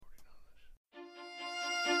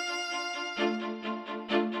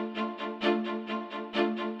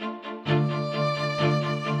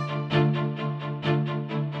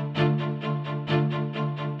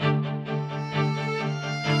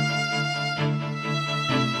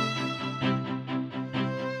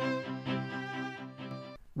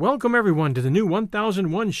Welcome, everyone, to the new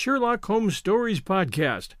 1001 Sherlock Holmes Stories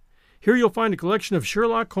podcast. Here you'll find a collection of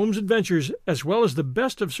Sherlock Holmes adventures, as well as the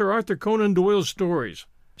best of Sir Arthur Conan Doyle's stories.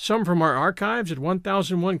 Some from our archives at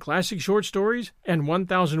 1001 Classic Short Stories and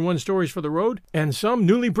 1001 Stories for the Road, and some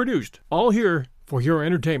newly produced, all here for your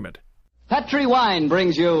entertainment. Petri Wine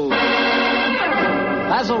brings you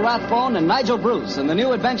Basil Rathbone and Nigel Bruce in the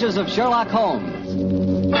new adventures of Sherlock Holmes.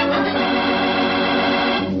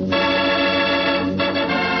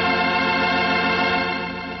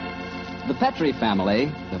 The Petri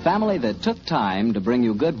family, the family that took time to bring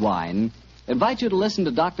you good wine, invite you to listen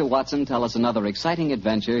to Dr. Watson tell us another exciting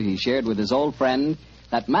adventure he shared with his old friend,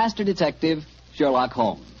 that master detective, Sherlock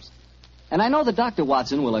Holmes. And I know that Dr.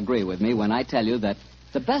 Watson will agree with me when I tell you that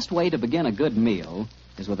the best way to begin a good meal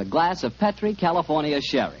is with a glass of Petri California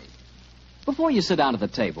sherry. Before you sit down at the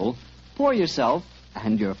table, pour yourself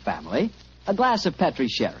and your family a glass of Petri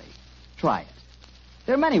sherry. Try it.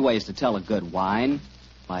 There are many ways to tell a good wine,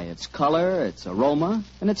 by its color, its aroma,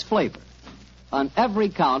 and its flavor. On every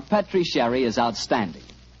count, Petri sherry is outstanding.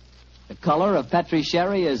 The color of Petri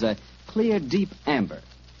sherry is a clear, deep amber.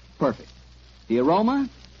 Perfect. The aroma?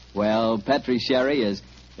 Well, Petri sherry is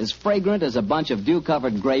as fragrant as a bunch of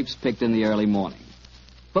dew-covered grapes picked in the early morning.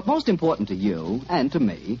 But most important to you, and to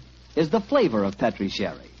me, is the flavor of Petri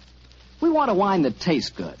sherry. We want a wine that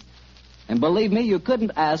tastes good. And believe me, you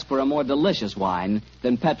couldn't ask for a more delicious wine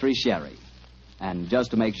than Petri sherry. And just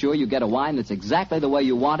to make sure you get a wine that's exactly the way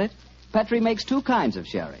you want it, Petri makes two kinds of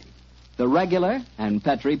sherry, the regular and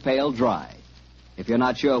Petri Pale Dry. If you're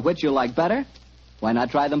not sure which you like better, why not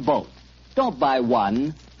try them both? Don't buy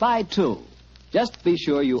one, buy two. Just be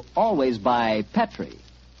sure you always buy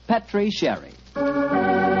Petri Sherry.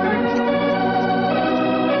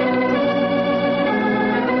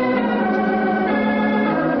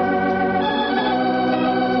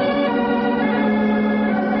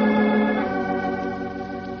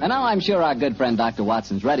 And now I'm sure our good friend Dr.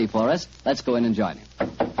 Watson's ready for us. Let's go in and join him.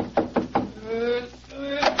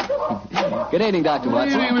 Good evening, Dr.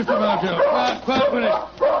 Watson. Good evening, Mr. Bartell. Quiet minute.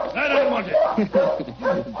 I don't want it.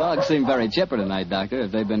 The dogs seem very chipper tonight, Doctor.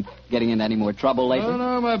 Have they been getting into any more trouble lately? Oh,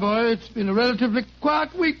 no, my boy. It's been a relatively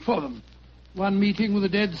quiet week for them. One meeting with a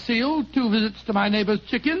dead seal, 2 visits to my neighbor's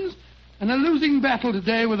chickens, and a losing battle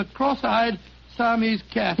today with a cross-eyed Siamese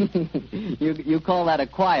cat. You call that a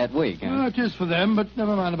quiet week, huh? Oh, it is for them, but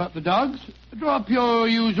never mind about the dogs. Draw up your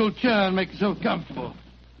usual chair and make yourself comfortable.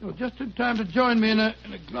 You're just in time to join me in a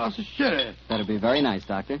glass of sherry. That'd be very nice,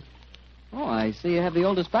 Doctor. Oh, I see you have the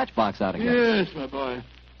old dispatch box out again. Yes, my boy.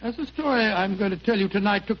 As the story I'm going to tell you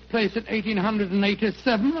tonight took place in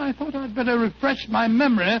 1887, I thought I'd better refresh my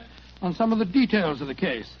memory on some of the details of the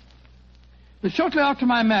case. Shortly after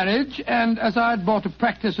my marriage, and as I had bought a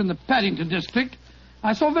practice in the Paddington district,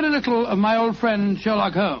 I saw very little of my old friend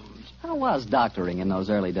Sherlock Holmes. How was doctoring in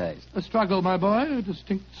those early days? A struggle, my boy, a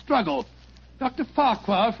distinct struggle. Dr.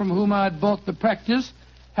 Farquhar, from whom I had bought the practice,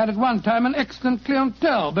 had at one time an excellent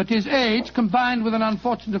clientele, but his age, combined with an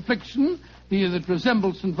unfortunate affliction, the that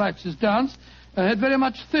resembled St. Vitus's dance, had very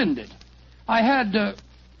much thinned it. I had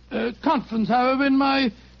confidence, however, in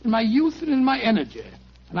my youth and in my energy.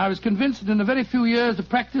 And I was convinced that in a very few years the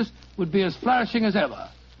practice would be as flourishing as ever.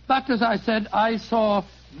 But, as I said, I saw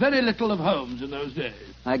very little of Holmes in those days.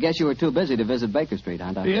 I guess you were too busy to visit Baker Street,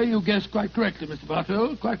 huh, Doctor? Yeah, you guessed quite correctly, Mr.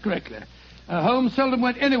 Bartell, quite correctly. Holmes seldom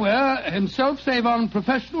went anywhere himself save on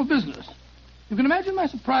professional business. You can imagine my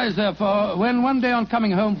surprise, therefore, when one day on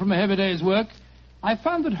coming home from a heavy day's work, I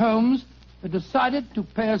found that Holmes had decided to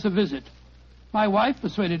pay us a visit. My wife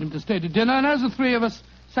persuaded him to stay to dinner, and as the three of us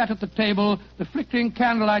sat at the table, the flickering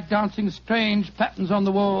candlelight dancing strange patterns on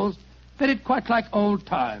the walls, felt quite like old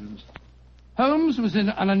times. Holmes was in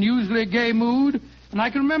an unusually gay mood, and I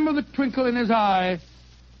can remember the twinkle in his eye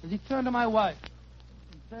as he turned to my wife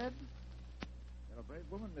and said, "You're a brave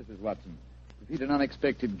woman, Mrs. Watson, to feed an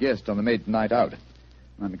unexpected guest on the maiden night out.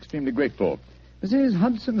 I'm extremely grateful. Mrs.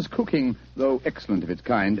 Hudson's cooking, though excellent of its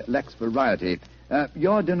kind, lacks variety.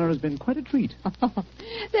 Your dinner has been quite a treat." Oh,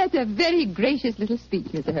 that's a very gracious little speech,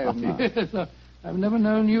 Mr. Holmes. Yes, I've never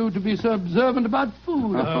known you to be so observant about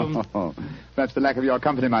food, Holmes. Perhaps the lack of your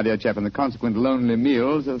company, my dear chap, and the consequent lonely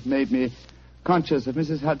meals have made me conscious of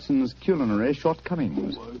Mrs. Hudson's culinary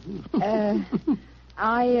shortcomings.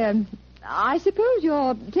 I suppose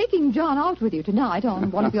you're taking John out with you tonight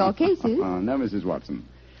on one of your cases. Oh, no, Mrs. Watson.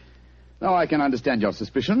 Now, I can understand your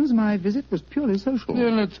suspicions. My visit was purely social.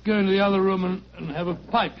 Then let's go into the other room and have a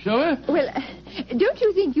pipe, shall we? Well, don't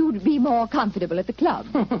you think you'd be more comfortable at the club?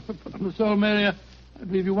 Miss O'Mary, I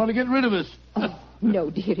believe you want to get rid of us. Oh,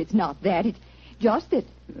 no, dear, it's not that. It's just that...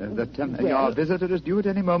 Your visitor is due at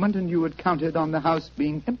any moment, and you had counted on the house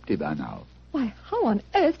being empty by now. Why, how on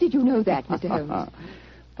earth did you know that, Mr. Holmes?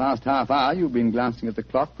 Past half hour, you've been glancing at the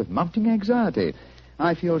clock with mounting anxiety.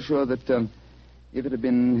 I feel sure that if it had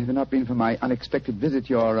not been for my unexpected visit,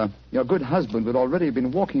 your good husband would already have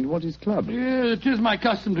been walking towards his club. Yeah, it is my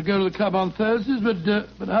custom to go to the club on Thursdays,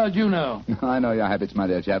 but how'd you know? I know your habits, my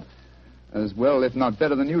dear chap, as well, if not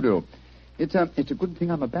better than you do. It's a good thing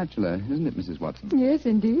I'm a bachelor, isn't it, Mrs. Watson? Yes,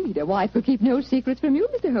 indeed. A wife will keep no secrets from you,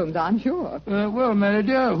 Mr. Holmes, I'm sure. Well, Mary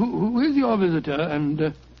dear, who is your visitor,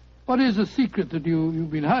 and what is the secret that you've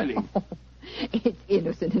been hiding? It's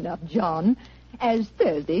innocent enough, John. As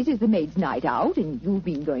Thursdays is the maid's night out, and you've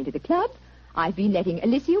been going to the club, I've been letting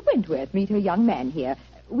Alicia Wentworth meet her young man here.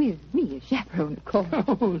 With me as chaperone, of course.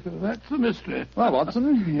 Oh, so that's the mystery. Well,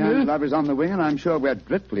 Watson, your love is on the wing, and I'm sure we're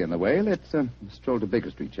dreadfully in the way. Let's stroll to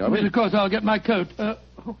Baker Street, shall we? Yes, of course, I'll get my coat.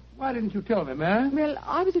 Why didn't you tell me, Mary? Well,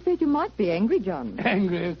 I was afraid you might be angry, John.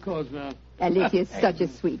 Angry, of course, ma'am. Alicia's such a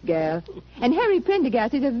sweet girl. And Harry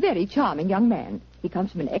Prendergast is a very charming young man. He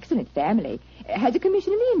comes from an excellent family, has a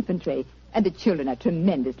commission in the infantry, and the children are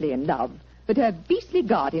tremendously in love. But her beastly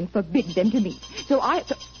guardian forbids them to meet. So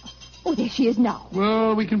Oh, there she is now.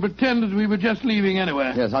 Well, we can pretend that we were just leaving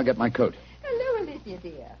anyway. Yes, I'll get my coat. Hello, Alicia,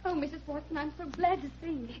 dear. Oh, Mrs. Watson, I'm so glad to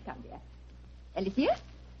see you. Come, dear. Alicia,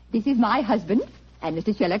 this is my husband and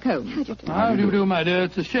Mr. Sherlock Holmes. How do you do, my dear?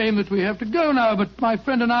 It's a shame that we have to go now, but my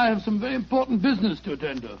friend and I have some very important business to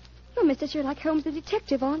attend to. You're Mr. Sherlock Holmes, the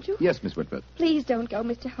detective, aren't you? Yes, Miss Whitworth. Please don't go,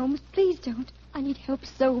 Mr. Holmes. Please don't. I need help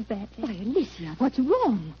so badly. Why, Alicia, what's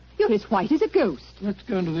wrong? You're as white as a ghost. Let's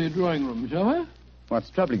go into the drawing room, shall we? What's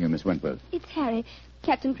troubling you, Miss Wentworth? It's Harry,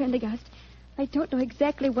 Captain Prendergast. I don't know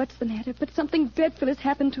exactly what's the matter, but something dreadful has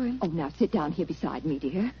happened to him. Oh, now sit down here beside me,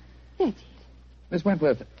 dear. That's it. Miss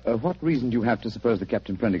Wentworth, what reason do you have to suppose that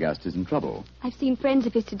Captain Prendergast is in trouble? I've seen friends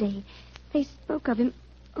of his today. They spoke of him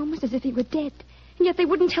almost as if he were dead, and yet they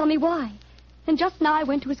wouldn't tell me why. And just now I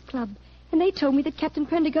went to his club, and they told me that Captain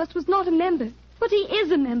Prendergast was not a member. But he is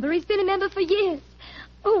a member. He's been a member for years.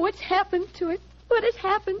 Oh, what's happened to it? What has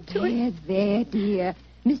happened to it? There, dear.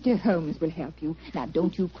 Mr. Holmes will help you. Now,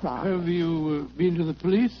 don't you cry. Have you been to the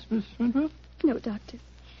police, Miss Wentworth? No, Doctor.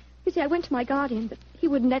 You see, I went to my guardian, but he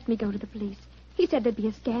wouldn't let me go to the police. He said there'd be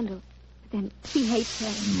a scandal. But then he hates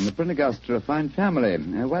Harry. The Prendergasts are a fine family.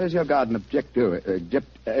 Why does your guardian object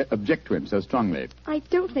to him so strongly? I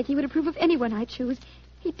don't think he would approve of anyone I choose.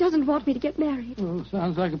 He doesn't want me to get married. Oh,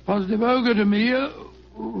 sounds like a positive ogre to me.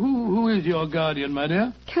 Who is your guardian, my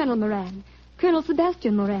dear? Colonel Moran. Colonel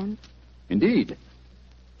Sebastian Moran. Indeed.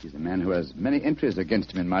 He's a man who has many entries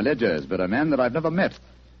against him in my ledgers, but a man that I've never met.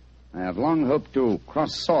 I have long hoped to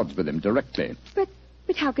cross swords with him directly. But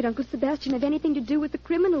how could Uncle Sebastian have anything to do with the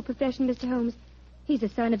criminal profession, Mr. Holmes? He's the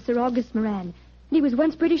son of Sir August Moran, and he was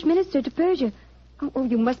once British minister to Persia. Oh,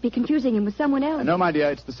 you must be confusing him with someone else. No, my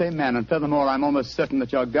dear, it's the same man, and furthermore, I'm almost certain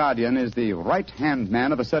that your guardian is the right-hand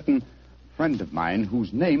man of a certain friend of mine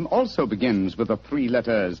whose name also begins with the three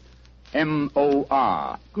letters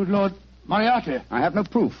M-O-R. Good Lord, Moriarty. I have no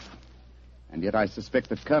proof. And yet I suspect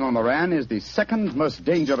that Colonel Moran is the second most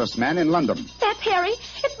dangerous man in London. That's Harry.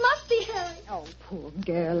 It must be Harry. Oh, poor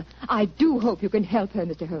girl. I do hope you can help her,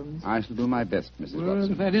 Mr. Holmes. I shall do my best, Mrs. Well,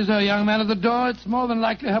 Watson. if that is her young man at the door, it's more than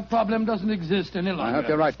likely her problem doesn't exist any longer. I hope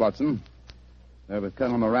you're right, Watson. Though with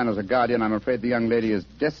Colonel Moran as a guardian, I'm afraid the young lady is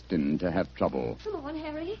destined to have trouble. Come on,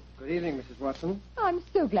 Harry. Good evening, Mrs. Watson. I'm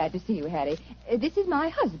so glad to see you, Harry. This is my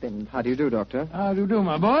husband. How do you do, Doctor? How do you do,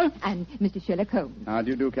 my boy? And Mr. Sherlock Holmes. How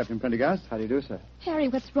do you do, Captain Prendergast? How do you do, sir? Harry,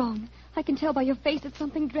 what's wrong? I can tell by your face that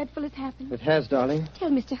something dreadful has happened. It has, darling.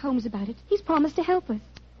 Tell Mr. Holmes about it. He's promised to help us.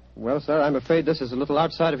 Well, sir, I'm afraid this is a little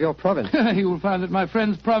outside of your province. You will find that my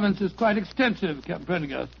friend's province is quite extensive, Captain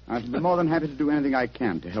Prendergast. I shall be more than happy to do anything I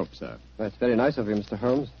can to help, sir. That's very nice of you, Mr.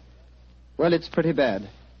 Holmes. Well, it's pretty bad.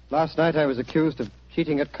 Last night I was accused of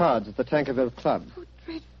cheating at cards at the Tankerville Club. Oh,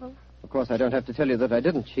 dreadful. Of course, I don't have to tell you that I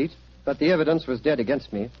didn't cheat, but the evidence was dead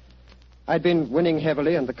against me. I'd been winning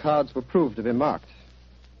heavily, and the cards were proved to be marked.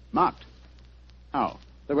 Marked? How?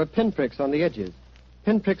 There were pinpricks on the edges.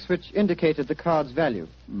 Pinpricks which indicated the card's value.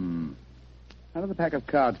 How did the pack of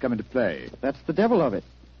cards come into play? That's the devil of it.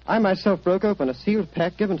 I myself broke open a sealed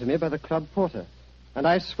pack given to me by the club porter. And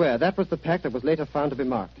I swear that was the pack that was later found to be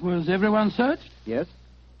marked. Was everyone searched? Yes.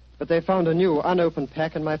 But they found a new, unopened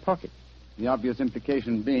pack in my pocket. The obvious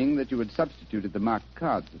implication being that you had substituted the marked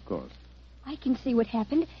cards, of course. I can see what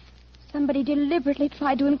happened. Somebody deliberately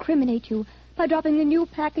tried to incriminate you by dropping the new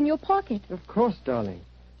pack in your pocket. Of course, darling.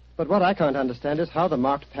 But what I can't understand is how the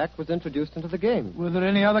marked pack was introduced into the game. Were there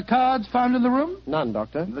any other cards found in the room? None,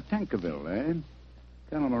 Doctor. The Tankerville, eh?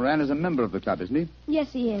 Colonel Moran is a member of the club, isn't he?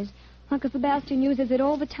 Yes, he is. Uncle Sebastian uses it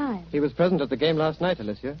all the time. He was present at the game last night,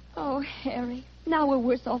 Alicia. Oh, Harry, now we're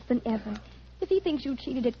worse off than ever. If he thinks you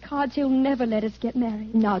cheated at cards, he'll never let us get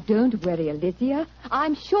married. Now, don't worry, Alicia.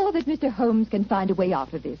 I'm sure that Mr. Holmes can find a way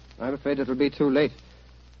out of this. I'm afraid it'll be too late.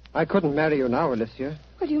 I couldn't marry you now, Alicia.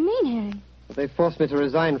 What do you mean, Harry? But they forced me to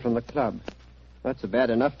resign from the club. That's a bad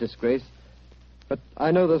enough disgrace. But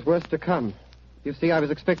I know there's worse to come. You see, I was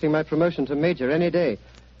expecting my promotion to major any day.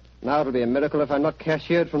 Now it'll be a miracle if I'm not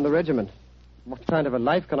cashiered from the regiment. What kind of a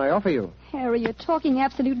life can I offer you? Harry, you're talking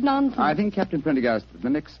absolute nonsense. I think, Captain Prendergast, the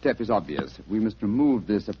next step is obvious. We must remove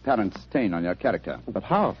this apparent stain on your character. But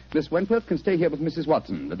how? Miss Wentworth can stay here with Mrs.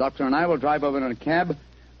 Watson. The doctor and I will drive over in a cab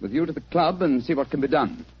with you to the club and see what can be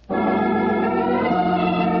done.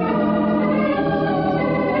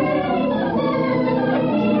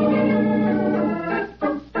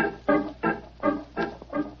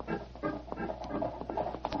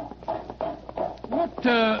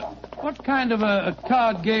 What kind of a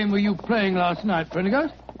card game were you playing last night,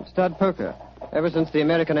 Prendergast? Stud poker. Ever since the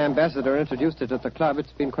American ambassador introduced it at the club,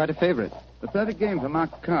 it's been quite a favorite. The perfect game for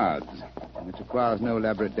marked cards, which requires no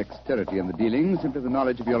elaborate dexterity in the dealing, simply the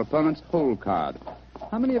knowledge of your opponent's whole card.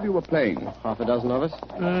 How many of you were playing? Half a dozen of us.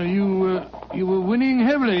 You were winning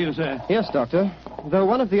heavily, you say? Yes, Doctor. Though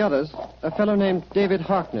one of the others, a fellow named David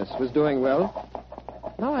Harkness, was doing well.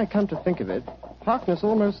 Now I come to think of it, Harkness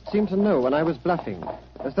almost seemed to know when I was bluffing,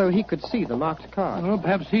 as though he could see the marked card. Well,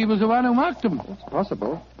 perhaps he was the one who marked them. It's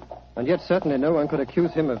possible. And yet certainly no one could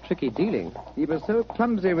accuse him of tricky dealing. He was so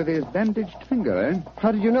clumsy with his bandaged finger, eh?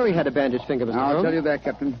 How did you know he had a bandaged finger, Mr. I'll Holmes? tell you that,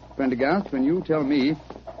 Captain Prendergast, when you tell me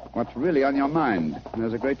what's really on your mind.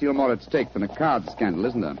 There's a great deal more at stake than a card scandal,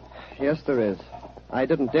 isn't there? Yes, there is. I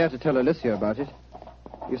didn't dare to tell Alicia about it.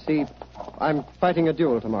 You see, I'm fighting a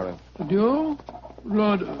duel tomorrow. A duel?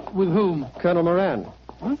 Lord, with whom? Colonel Moran.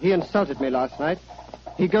 Huh? He insulted me last night.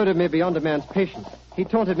 He goaded me beyond a man's patience. He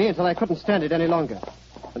taunted me until I couldn't stand it any longer.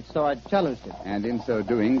 And so I challenged him. And in so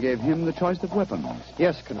doing, gave him the choice of weapons.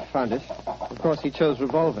 Yes, confound it. Of course, he chose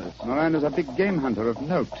revolvers. Moran is a big game hunter of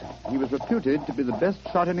note. He was reputed to be the best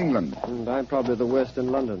shot in England. And I'm probably the worst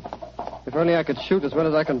in London. If only I could shoot as well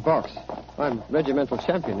as I can box. I'm regimental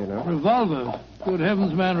champion, you know. Revolvers? Good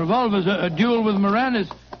heavens, man, revolvers. A duel with Moran is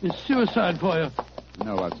suicide for you.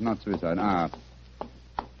 No, it's not suicide.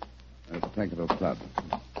 It's a Tankerville club.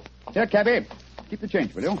 Here, cabby. Keep the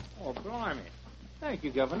change, will you? Oh, blimey. Thank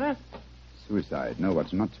you, Governor. Suicide. No,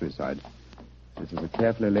 it's not suicide. This is a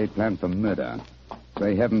carefully laid plan for murder.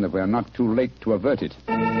 Pray heaven that we're not too late to avert it.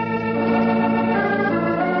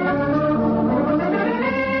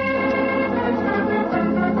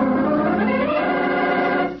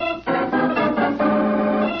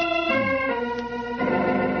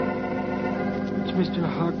 It's Mr.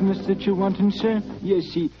 Harkness that you're wanting, sir? Yes,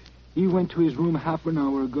 he went to his room half an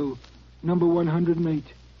hour ago. Number 108.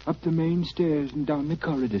 Up the main stairs and down the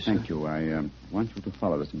corridor, sir. Thank you. I want you to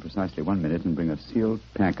follow us in precisely 1 minute and bring a sealed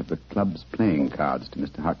pack of the club's playing cards to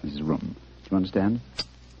Mr. Harkness's room. Do you understand?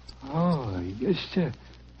 Oh, yes, sir.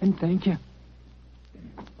 And thank you.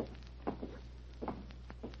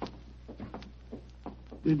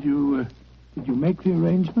 Did you make the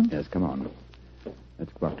arrangement? Yes, come on.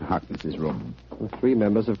 Let's go up to Harkness's room. The 3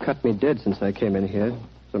 members have cut me dead since I came in here.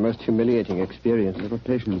 It's the most humiliating experience. A little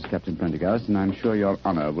patience, Captain Prendergast, and I'm sure your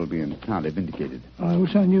honor will be entirely vindicated. I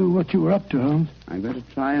wish I knew what you were up to, Holmes. I'm going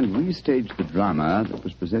to try and restage the drama that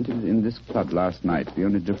was presented in this club last night. The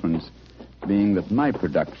only difference being that my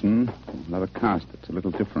production will have a cast that's a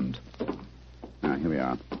little different. Now, here we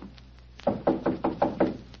are.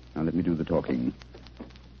 Now, let me do the talking.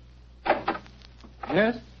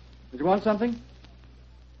 Yes? Did you want something?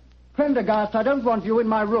 Prendergast, I don't want you in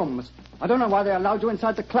my rooms. I don't know why they allowed you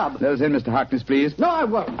inside the club. Let us in, Mr. Harkness, please. No, I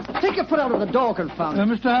won't. Take your foot out of the door, confound it.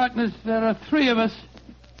 Mr. Harkness, there are 3 of us.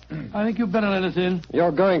 I think you'd better let us in.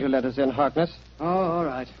 You're going to let us in, Harkness. Oh, all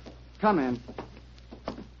right. Come in.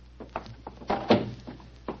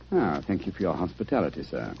 Thank you for your hospitality,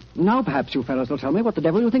 sir. Now perhaps you fellows will tell me what the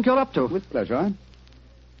devil you think you're up to. With pleasure.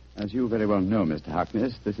 As you very well know, Mr.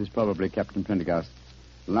 Harkness, this is probably Captain Prendergast's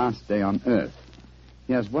last day on Earth.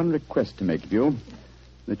 He has one request to make of you,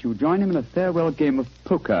 that you join him in a farewell game of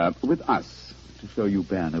poker with us, to show you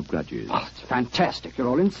bear no grudges. Oh, it's fantastic. You're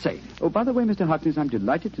all insane. Oh, by the way, Mr. Harkness, I'm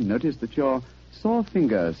delighted to notice that your sore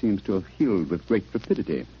finger seems to have healed with great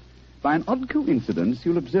rapidity. By an odd coincidence,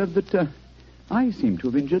 you'll observe that I seem to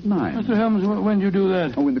have injured mine. Mr. Holmes, when did you do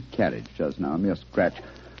that? Oh, in the carriage just now, a mere scratch.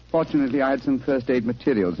 Fortunately, I had some first aid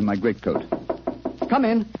materials in my greatcoat. Come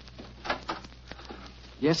in.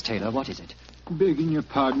 Yes, Taylor, what is it? Begging your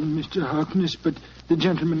pardon, Mr. Harkness, but The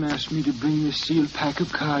gentleman asked me to bring this sealed pack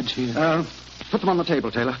of cards here. Put them on the table,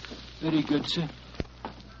 Taylor. Very good, sir.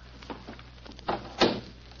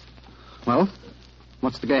 Well,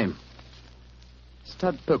 what's the game?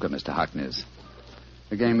 Stud poker, Mr. Harkness.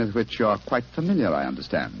 A game with which you're quite familiar, I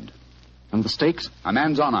understand. And the stakes? A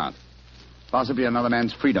man's honor. Possibly another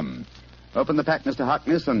man's freedom. Open the pack, Mr.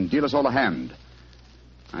 Harkness, and deal us all a hand.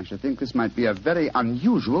 I should think this might be a very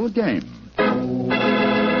unusual game.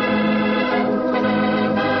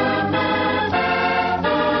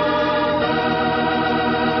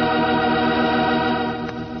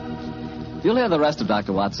 You'll hear the rest of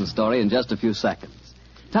Dr. Watson's story in just a few seconds.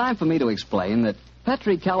 Time for me to explain that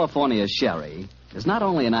Petri California Sherry is not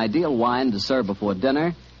only an ideal wine to serve before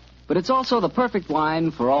dinner, but it's also the perfect wine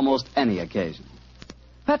for almost any occasion.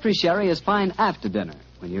 Petri Sherry is fine after dinner,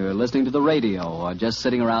 when you're listening to the radio or just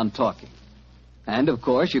sitting around talking. And, of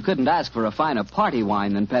course, you couldn't ask for a finer party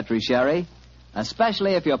wine than Petri Sherry,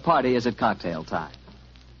 especially if your party is at cocktail time.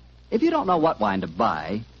 If you don't know what wine to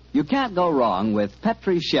buy, you can't go wrong with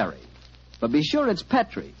Petri Sherry. But be sure it's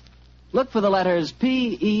Petri. Look for the letters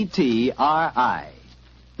P-E-T-R-I.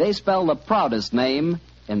 They spell the proudest name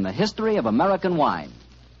in the history of American wine.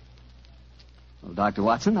 Well, Dr.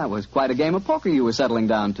 Watson, that was quite a game of poker you were settling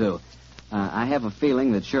down to. I have a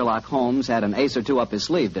feeling that Sherlock Holmes had an ace or two up his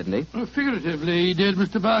sleeve, didn't he? Well, figuratively, he did,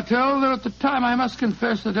 Mr. Bartell, though at the time I must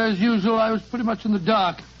confess that, as usual, I was pretty much in the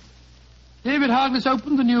dark. David Harkness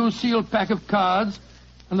opened the new sealed pack of cards,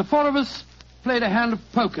 and the four of us played a hand of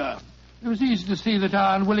poker. It was easy to see that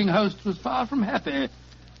our unwilling host was far from happy.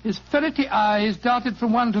 His ferrety eyes darted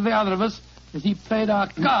from one to the other of us as he played our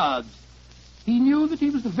cards. He knew that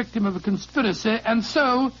he was the victim of a conspiracy, and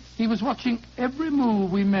so he was watching every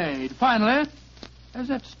move we made. Finally, as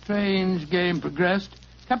that strange game progressed,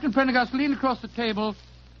 Captain Prendergast leaned across the table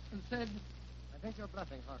and said, I think you're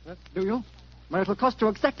bluffing, Harkness. Do you? Well, it'll cost you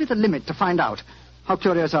exactly the limit to find out. How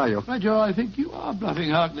curious are you? By Joe, I think you are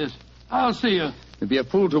bluffing, Harkness. I'll see you. You'd be a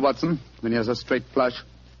fool to, Watson, when he has a straight flush.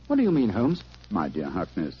 What do you mean, Holmes? My dear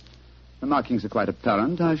Harkness, the markings are quite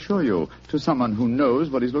apparent, I assure you, to someone who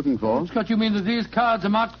knows what he's looking for. Scott, you mean that these cards are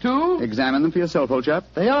marked too? Examine them for yourself, old chap.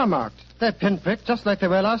 They are marked. They're pinpricked, just like they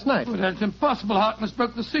were last night. Oh, that's impossible. Harkness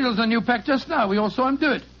broke the seals on your pack just now. We all saw him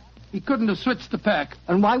do it. He couldn't have switched the pack.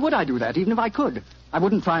 And why would I do that, even if I could? I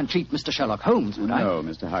wouldn't try and cheat Mr. Sherlock Holmes, would I? No,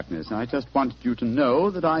 Mr. Harkness. I just wanted you to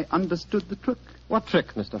know that I understood the trick. What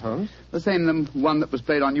trick, Mr. Holmes? The same one that was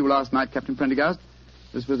played on you last night, Captain Prendergast.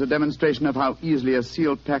 This was a demonstration of how easily a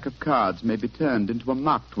sealed pack of cards may be turned into a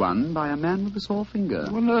marked one by a man with a sore finger.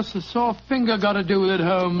 What on earth's a sore finger got to do with it,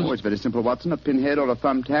 Holmes? Oh, it's very simple, Watson. A pinhead or a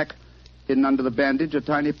thumbtack hidden under the bandage, a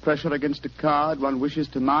tiny pressure against a card one wishes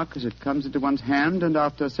to mark as it comes into one's hand, and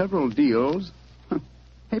after several deals,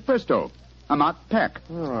 hey, presto, a marked pack.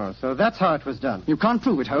 Oh, so that's how it was done. You can't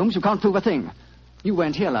prove it, Holmes. You can't prove a thing. You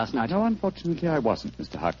weren't here last night. No, unfortunately, I wasn't,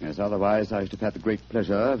 Mr. Harkness. Otherwise, I should have had the great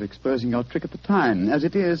pleasure of exposing your trick at the time. As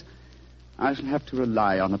it is, I shall have to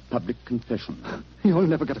rely on a public confession. You'll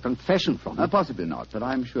never get a confession from me. Possibly not, but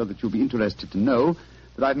I'm sure that you'll be interested to know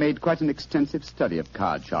that I've made quite an extensive study of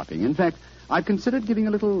card sharping. In fact, I've considered giving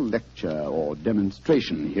a little lecture or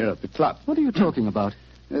demonstration here at the club. What are you talking about?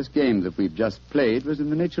 This game that we've just played was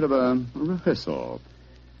in the nature of a rehearsal.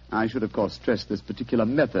 I should, of course, stress this particular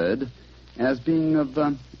method as being of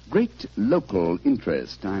great local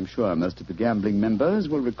interest. I'm sure most of the gambling members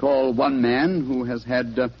will recall one man who has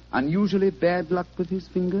had unusually bad luck with his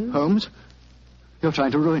fingers. Holmes, you're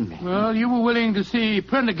trying to ruin me. Well, you were willing to see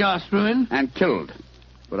Prendergast ruined. And killed.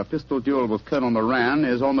 But a pistol duel with Colonel Moran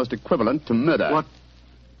is almost equivalent to murder.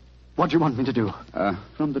 What do you want me to do?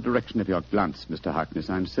 From the direction of your glance, Mr. Harkness,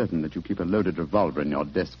 I'm certain that you keep a loaded revolver in your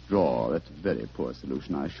desk drawer. That's a very poor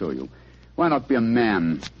solution, I assure you. Why not be a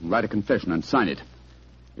man, write a confession, and sign it?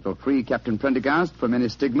 It'll free Captain Prendergast from any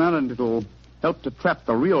stigma, and it'll help to trap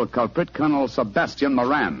the real culprit, Colonel Sebastian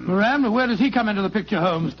Moran. Moran? Well, where does he come into the picture,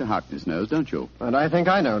 Holmes? Mr. Harkness knows, don't you? And I think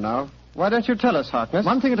I know now. Why don't you tell us, Harkness?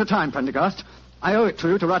 One thing at a time, Prendergast. I owe it to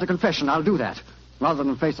you to write a confession. I'll do that, rather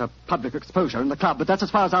than face a public exposure in the club, but that's as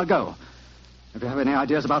far as I'll go. If you have any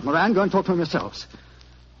ideas about Moran, go and talk to him yourselves.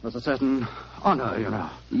 There's a certain honor, you know.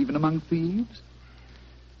 Even among thieves?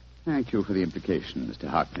 Thank you for the implication, Mr.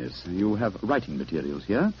 Harkness. You have writing materials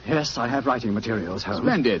here? Yes, I have writing materials, Holmes.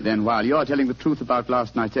 Splendid. Then while you're telling the truth about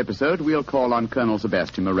last night's episode, we'll call on Colonel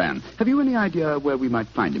Sebastian Moran. Have you any idea where we might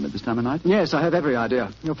find him at this time of night? Yes, I have every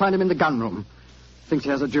idea. You'll find him in the gun room. Thinks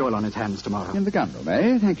he has a duel on his hands tomorrow. In the gun room,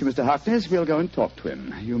 eh? Thank you, Mr. Harkness. We'll go and talk to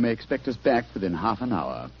him. You may expect us back within half an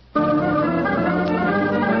hour.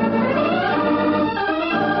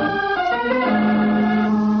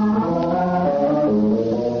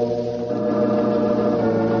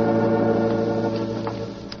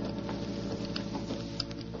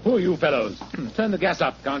 Who are you fellows? Turn the gas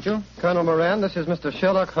up, can't you? Colonel Moran, this is Mr.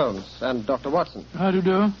 Sherlock Holmes and Dr. Watson. How do you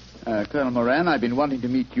do? Colonel Moran, I've been wanting to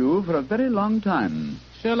meet you for a very long time.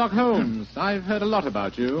 Sherlock Holmes. I've heard a lot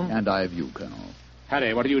about you. And I have you, Colonel.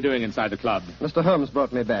 Harry, what are you doing inside the club? Mr. Holmes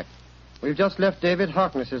brought me back. We've just left David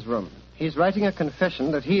Harkness's room. He's writing a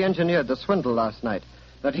confession that he engineered the swindle last night,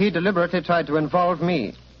 that he deliberately tried to involve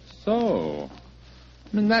me. So,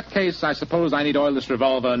 in that case, I suppose I need oil this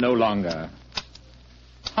revolver no longer.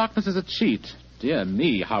 Harkness is a cheat. Dear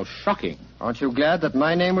me, how shocking. Aren't you glad that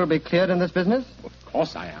my name will be cleared in this business? Of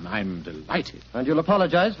course I am. I'm delighted. And you'll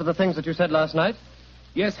apologize for the things that you said last night?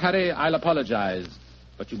 Yes, Harry, I'll apologize.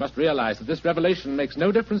 But you must realize that this revelation makes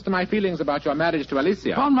no difference to my feelings about your marriage to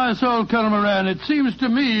Alicia. Upon my soul, Colonel Moran, it seems to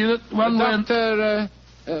me that one way... Dr.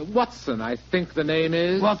 Watson, I think the name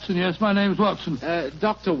is. Watson, yes, my name's Watson.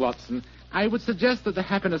 Dr. Watson, I would suggest that the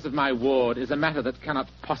happiness of my ward is a matter that cannot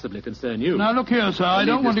possibly concern you. Now, look here, sir, I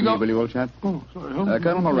don't want to go... Will you, old chap? Oh, sorry, Holmes.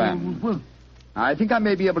 Colonel Moran, I think I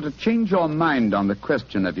may be able to change your mind on the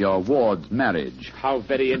question of your ward's marriage. How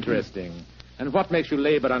very interesting. And what makes you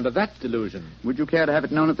labor under that delusion? Would you care to have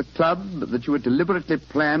it known at the club that you had deliberately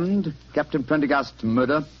planned Captain Prendergast's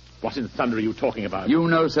murder? What in thunder are you talking about? You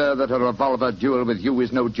know, sir, that a revolver duel with you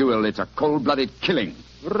is no duel. It's a cold-blooded killing.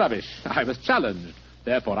 Rubbish. I was challenged.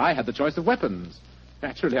 Therefore, I had the choice of weapons.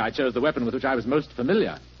 Naturally, I chose the weapon with which I was most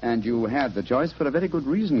familiar. And you had the choice for a very good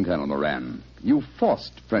reason, Colonel Moran. You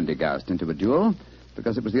forced Prendergast into a duel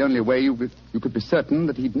because it was the only way you could be certain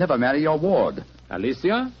that he'd never marry your ward.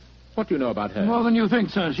 Alicia? What do you know about her? More than you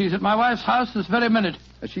think, sir. She's at my wife's house this very minute.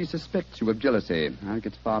 She suspects you of jealousy. I think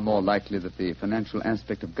it's far more likely that the financial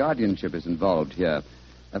aspect of guardianship is involved here.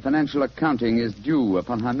 A financial accounting is due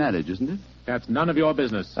upon her marriage, isn't it? That's none of your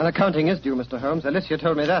business. An accounting is due, Mr. Holmes. Alicia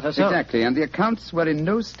told me that herself. Exactly, and the accounts were in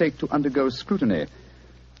no state to undergo scrutiny.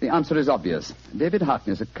 The answer is obvious. David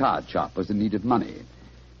Harkness, a card sharp, was in need of money.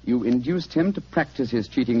 You induced him to practice his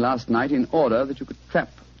cheating last night in order that you could trap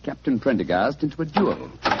Captain Prendergast into a duel.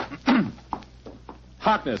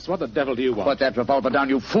 Harkness, what the devil do you want? Put that revolver down,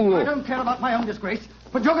 you fool. I don't care about my own disgrace,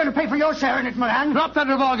 but you're going to pay for your share in it, Moran. Drop that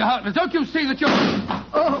revolver, Harkness. Don't you see that you're...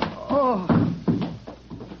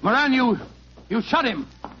 Moran, you shot him.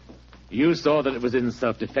 You saw that it was in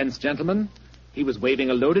self-defense, gentlemen. He was waving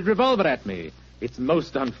a loaded revolver at me. It's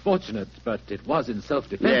most unfortunate, but it was in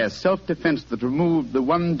self-defense. Yes, self-defense that removed the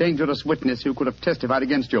one dangerous witness who could have testified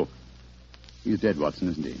against you. He's dead, Watson,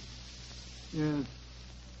 isn't he? Yes.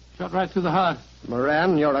 Shot right through the heart.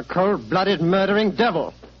 Moran, you're a cold-blooded, murdering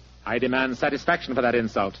devil. I demand satisfaction for that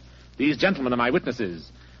insult. These gentlemen are my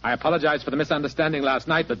witnesses. I apologize for the misunderstanding last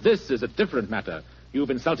night, but this is a different matter. You've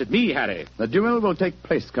insulted me, Harry. The duel will take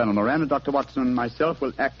place, Colonel Moran, and Dr. Watson and myself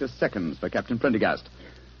will act as seconds for Captain Prendergast.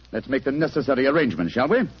 Let's make the necessary arrangements, shall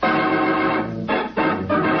we?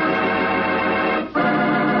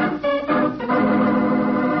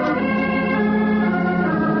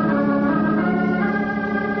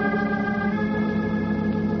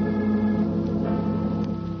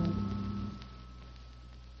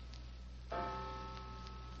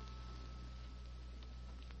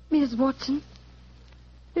 Mrs. Watson,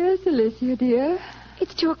 Yes, Alicia, dear.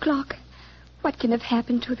 it's 2:00. What can have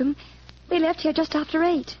happened to them? They left here just after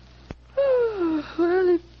 8.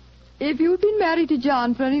 Well, if you'd been married to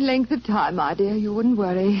John for any length of time, my dear, you wouldn't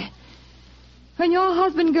worry. When your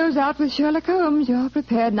husband goes out with Sherlock Holmes, you're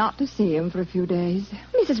prepared not to see him for a few days.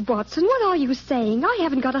 Mrs. Watson, what are you saying? I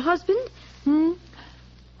haven't got a husband.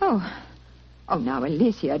 Oh, now,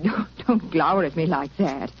 Alicia, don't glower at me like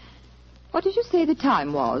that. What did you say the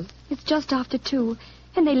time was? It's just after 2,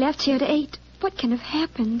 and they left here at 8. What can have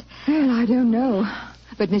happened? Well, I don't know.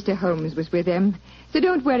 But Mr. Holmes was with them. So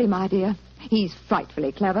don't worry, my dear. He's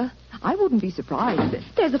frightfully clever. I wouldn't be surprised.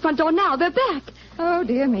 There's the front door now. They're back. Oh,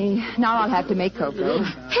 dear me. Now I'll have to make cocoa.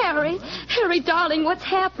 Harry, darling, what's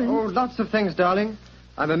happened? Oh, lots of things, darling.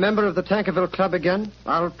 I'm a member of the Tankerville Club again.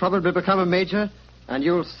 I'll probably become a major. And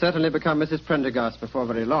you'll certainly become Mrs. Prendergast before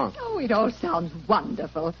very long. Oh, it all sounds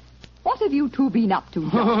wonderful. What have you two been up to,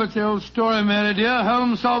 John? Oh, it's the old story, Mary, dear.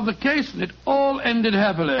 Holmes solved the case, and it all ended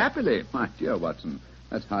happily. Happily? My dear Watson,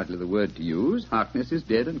 that's hardly the word to use. Harkness is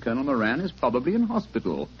dead and Colonel Moran is probably in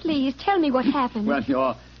hospital. Please, tell me what happened.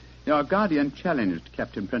 Well, your guardian challenged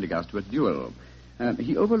Captain Prendergast to a duel.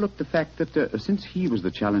 He overlooked the fact that since he was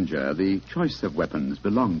the challenger, the choice of weapons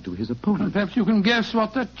belonged to his opponent. Perhaps you can guess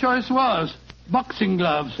what that choice was. Boxing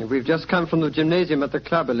gloves. We've just come from the gymnasium at the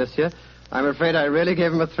club, Alicia. I'm afraid I really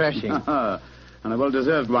gave him a thrashing. And a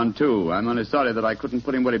well-deserved one, too. I'm only sorry that I couldn't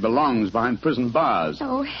put him where he belongs, behind prison bars.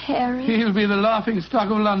 Oh, Harry. He'll be the laughing stock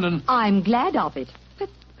of London. I'm glad of it.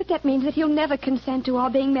 But But that means that he'll never consent to our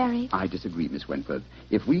being married. I disagree, Miss Wentworth.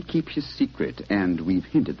 If we keep his secret, and we've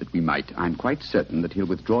hinted that we might, I'm quite certain that he'll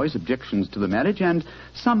withdraw his objections to the marriage, and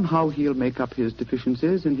somehow he'll make up his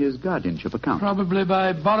deficiencies in his guardianship account. Probably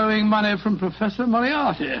by borrowing money from Professor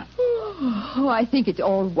Moriarty. Oh, I think it's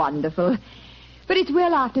all wonderful. But it's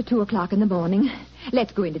well after 2 o'clock in the morning.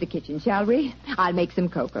 Let's go into the kitchen, shall we? I'll make some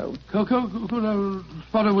cocoa. Cocoa?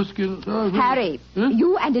 Spot of whiskey? Harry,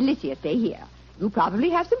 you and Alicia stay here. You probably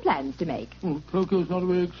have some plans to make. Oh, cocoa's not a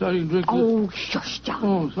very exciting drink. Oh, shush, John.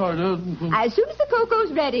 Oh, sorry, dear. As soon as the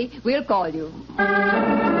cocoa's ready, we'll call you.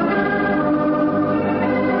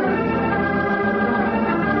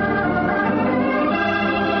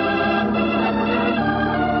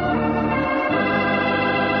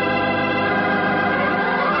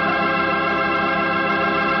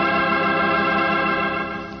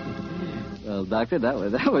 Well, Doctor,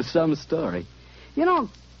 that was some story. You know,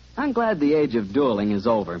 I'm glad the age of dueling is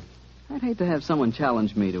over. I'd hate to have someone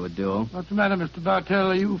challenge me to a duel. What's the matter, Mr.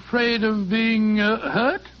 Bartell? Are you afraid of being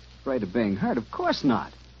hurt? Afraid of being hurt? Of course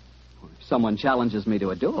not. If someone challenges me to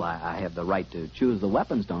a duel, I have the right to choose the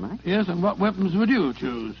weapons, don't I? Yes, and what weapons would you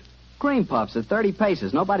choose? Cream puffs at 30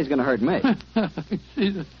 paces. Nobody's going to hurt me. See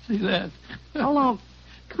that? Although,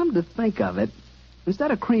 come to think of it,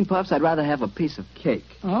 instead of cream puffs, I'd rather have a piece of cake.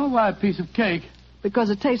 Oh, why a piece of cake? Because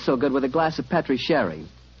it tastes so good with a glass of Petri sherry.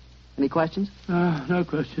 Any questions? No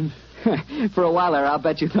questions. For a while there, I'll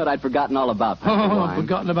bet you thought I'd forgotten all about Petri wine.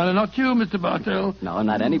 Forgotten about it. Not you, Mr. Bartell. No,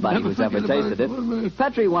 not anybody who's ever tasted it.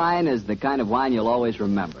 Petri wine is the kind of wine you'll always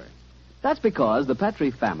remember. That's because the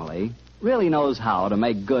Petri family really knows how to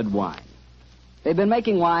make good wine. They've been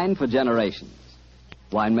making wine for generations.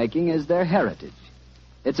 Winemaking is their heritage.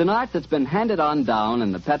 It's an art that's been handed on down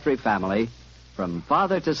in the Petri family from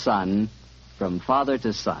father to son, from father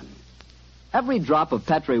to son. Every drop of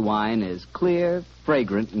Petri wine is clear,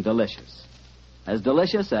 fragrant, and delicious. As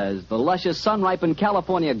delicious as the luscious sun-ripened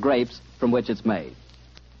California grapes from which it's made.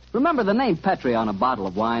 Remember, the name Petri on a bottle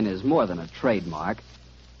of wine is more than a trademark.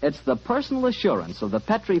 It's the personal assurance of the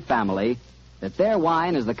Petri family that their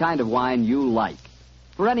wine is the kind of wine you like,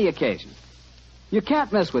 for any occasion. You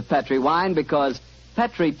can't miss with Petri wine because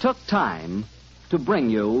Petri took time to bring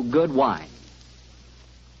you good wine.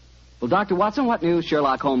 Well, Dr. Watson, what new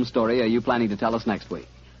Sherlock Holmes story are you planning to tell us next week?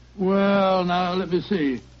 Well, now, let me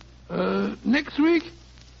see. Next week,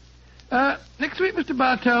 Mr.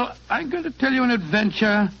 Bartell, I'm going to tell you an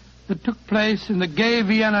adventure that took place in the gay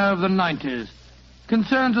Vienna of the 90s.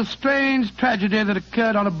 Concerns a strange tragedy that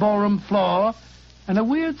occurred on a ballroom floor and a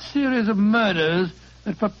weird series of murders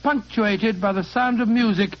that were punctuated by the sound of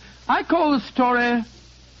music. I call the story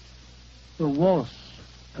The Waltz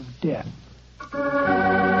of Death.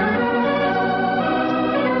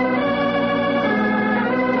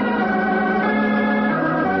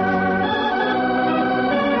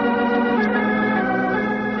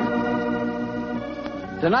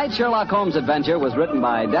 Tonight's Sherlock Holmes adventure was written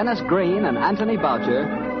by Dennis Green and Anthony Boucher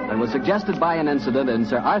and was suggested by an incident in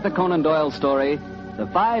Sir Arthur Conan Doyle's story, The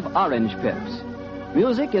 5 Orange Pips.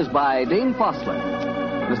 Music is by Dean Fossler.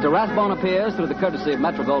 Mr. Rathbone appears through the courtesy of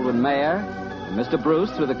Metro-Goldwyn-Mayer, and Mr.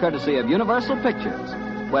 Bruce through the courtesy of Universal Pictures,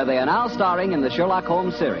 where they are now starring in the Sherlock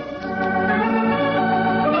Holmes series.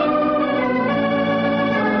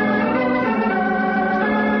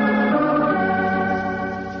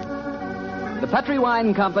 The Petri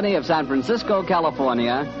Wine Company of San Francisco,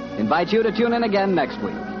 California, invites you to tune in again next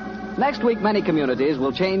week. Next week, many communities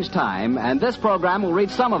will change time, and this program will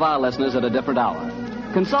reach some of our listeners at a different hour.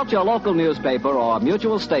 Consult your local newspaper or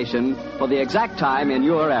mutual station for the exact time in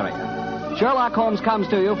your area. Sherlock Holmes comes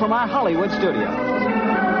to you from our Hollywood studios.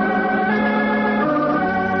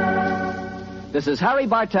 This is Harry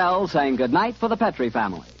Bartell saying goodnight for the Petri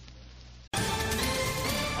family.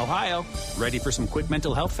 Ohio, ready for some quick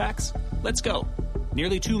mental health facts? Let's go.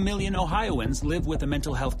 Nearly 2 million Ohioans live with a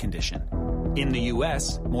mental health condition. In the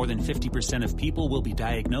U.S., more than 50% of people will be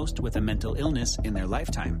diagnosed with a mental illness in their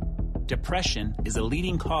lifetime. Depression is a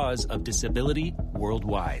leading cause of disability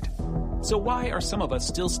worldwide. So why are some of us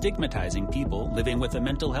still stigmatizing people living with a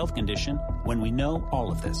mental health condition when we know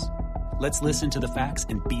all of this? Let's listen to the facts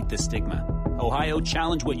and beat the stigma. Ohio,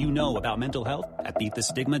 challenge what you know about mental health at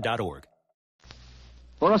beatthestigma.org.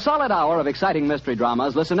 For a solid hour of exciting mystery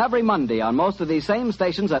dramas, listen every Monday on most of these same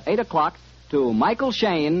stations at 8 o'clock to Michael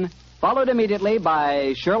Shayne, followed immediately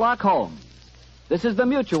by Sherlock Holmes. This is the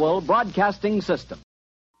Mutual Broadcasting System.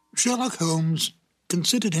 Sherlock Holmes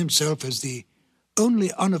considered himself as the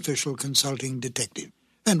only unofficial consulting detective,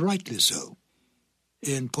 and rightly so.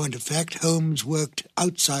 In point of fact, Holmes worked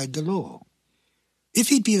outside the law. If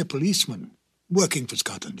he'd been a policeman working for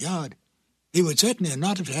Scotland Yard, he would certainly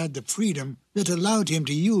not have had the freedom that allowed him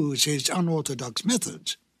to use his unorthodox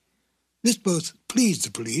methods. This both pleased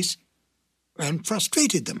the police and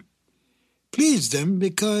frustrated them. Pleased them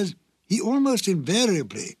because he almost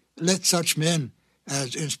invariably let such men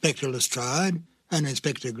as Inspector Lestrade and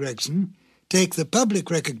Inspector Gregson take the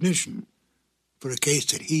public recognition for a case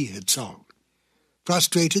that he had solved.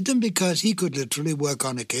 Frustrated them because he could literally work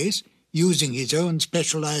on a case using his own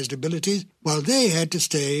specialized abilities while they had to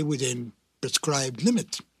stay within prescribed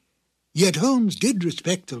limits. Yet Holmes did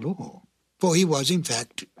respect the law, for he was in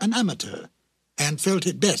fact an amateur and felt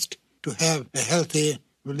it best to have a healthy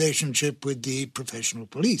relationship with the professional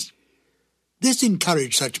police. This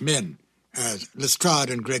encouraged such men as Lestrade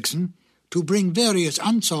and Gregson to bring various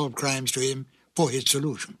unsolved crimes to him for his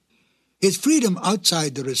solution. His freedom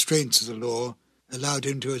outside the restraints of the law allowed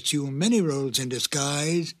him to assume many roles in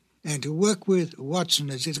disguise and to work with Watson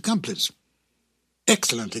as his accomplice.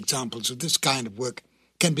 Excellent examples of this kind of work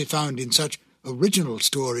can be found in such original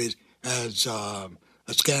stories as A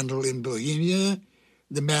Scandal in Bohemia,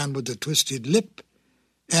 The Man with the Twisted Lip,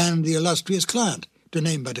 and The Illustrious Client, to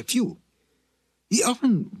name but a few. He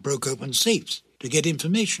often broke open safes to get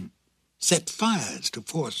information, set fires to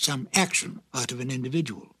force some action out of an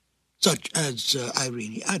individual, such as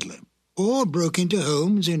Irene Adler, or broke into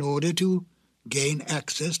homes in order to gain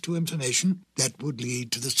access to information that would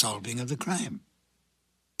lead to the solving of the crime.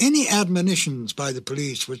 Any admonitions by the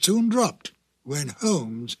police were soon dropped when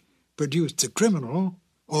Holmes produced the criminal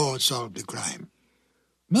or solved the crime.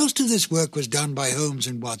 Most of this work was done by Holmes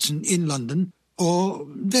and Watson in London or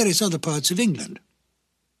various other parts of England.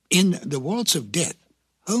 In The Waltz of Death,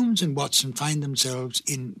 Holmes and Watson find themselves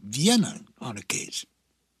in Vienna on a case.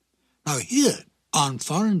 Now here, on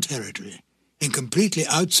foreign territory, and completely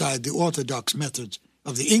outside the orthodox methods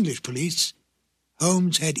of the English police,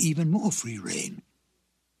 Holmes had even more free rein.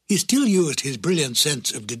 He still used his brilliant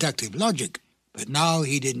sense of deductive logic, but now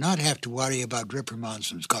he did not have to worry about reprimands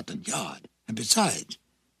from Scotland Yard. And besides,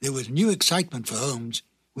 there was new excitement for Holmes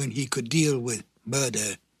when he could deal with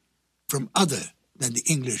murder from other than the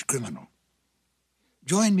English criminal.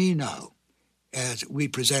 Join me now as we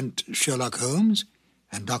present Sherlock Holmes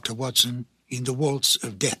and Dr. Watson in The Waltz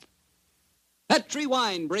of Death. Petri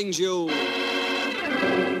Wine brings you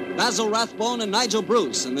Basil Rathbone and Nigel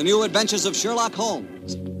Bruce in the new adventures of Sherlock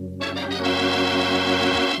Holmes.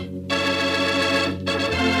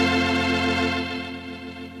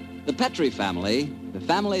 The Petri family, the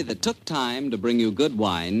family that took time to bring you good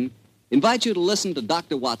wine, invite you to listen to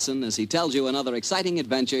Dr. Watson as he tells you another exciting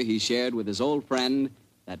adventure he shared with his old friend,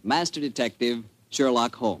 that master detective,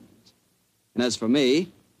 Sherlock Holmes. And as for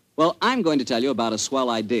me, well, I'm going to tell you about a swell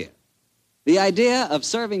idea. The idea of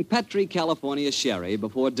serving Petri California sherry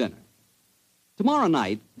before dinner. Tomorrow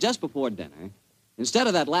night, just before dinner, instead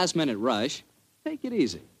of that last-minute rush, take it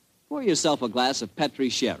easy. Pour yourself a glass of Petri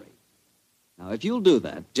sherry. Now, if you'll do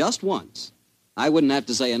that just once, I wouldn't have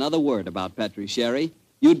to say another word about Petri sherry.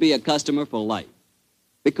 You'd be a customer for life.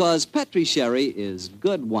 Because Petri sherry is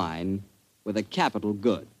good wine with a capital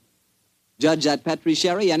good. Judge that Petri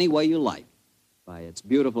sherry any way you like. By its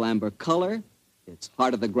beautiful amber color, its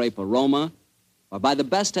heart-of-the-grape aroma, or by the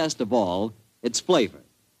best test of all, its flavor.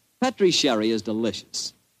 Petri sherry is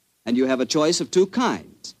delicious. And you have a choice of two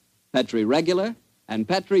kinds, Petri regular and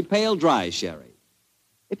Petri pale dry sherry.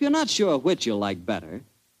 If you're not sure which you'll like better,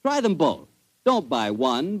 try them both. Don't buy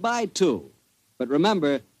one, buy two. But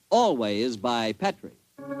remember, always buy Petri.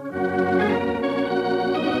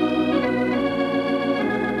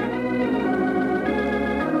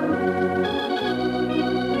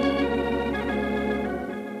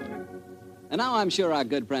 And now I'm sure our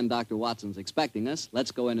good friend Dr. Watson's expecting us.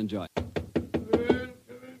 Let's go in and join.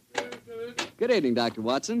 Good evening, Dr.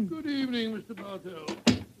 Watson. Good evening, Mr. Bartell.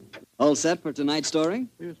 All set for tonight's story?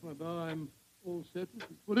 Yes, my boy, I'm all set, as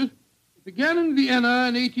you put it. It began in Vienna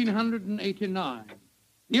in 1889.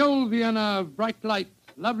 The old Vienna of bright lights,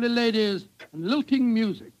 lovely ladies, and lilting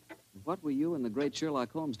music. What were you and the great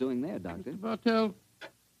Sherlock Holmes doing there, Doctor? Mr. Bartell,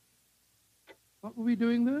 what were we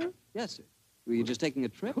doing there? Yes, sir. Were you just taking a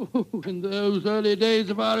trip? Oh, in those early days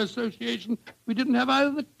of our association, we didn't have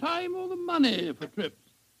either the time or the money for trips.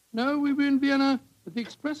 No, we were in Vienna with the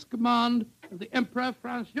express command of the Emperor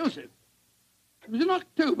Franz Joseph. It was in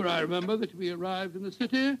October, I remember, that we arrived in the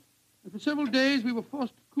city, and for several days we were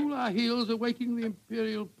forced to cool our heels awaiting the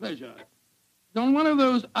imperial pleasure. On one of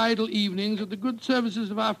those idle evenings that the good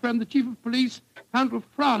services of our friend, the Chief of Police, Count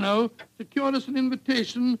Frano, secured us an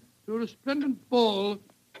invitation to a resplendent ball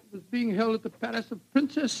that was being held at the palace of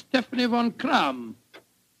Princess Stephanie von Kram.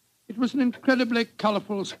 It was an incredibly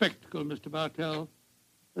colorful spectacle, Mr. Bartell.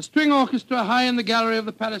 A string orchestra high in the gallery of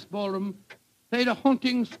the palace ballroom played a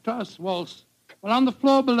haunting Strauss waltz, while on the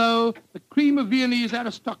floor below, the cream of Viennese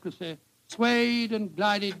aristocracy swayed and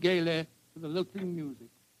glided gaily to the lilting music.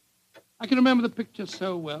 I can remember the picture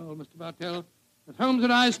so well, Mr. Bartell, that Holmes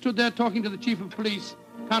and I stood there talking to the chief of police,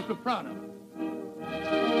 Count Rafrano.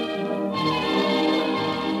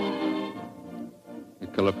 A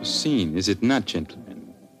colorful scene, is it not, gentlemen?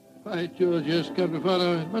 By George, yes, Count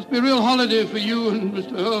Rafrano. It must be a real holiday for you and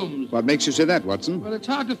Mr. Holmes. What makes you say that, Watson? Well, it's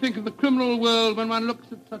hard to think of the criminal world when one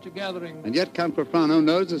looks at such a gathering. And yet Count Rafrano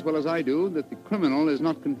knows as well as I do that the criminal is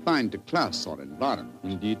not confined to class or environment.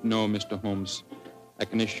 Indeed, no, Mr. Holmes. I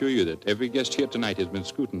can assure you that every guest here tonight has been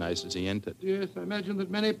scrutinized as he entered. Yes, I imagine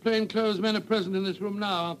that many plainclothes men are present in this room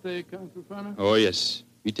now, aren't they, Count Rafrano? Oh, yes.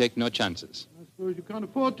 We take no chances. I suppose you can't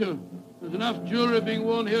afford to. There's enough jewelry being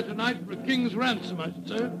worn here tonight for a king's ransom, I should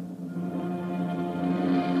say.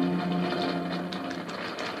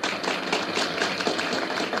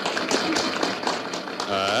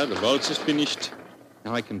 The waltz is finished.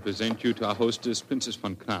 Now I can present you to our hostess, Princess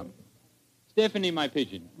von Kram. Stephanie, my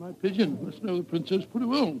pigeon. My pigeon must know the princess pretty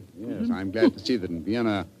well. Yes, I'm glad to see that in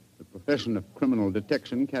Vienna, the profession of criminal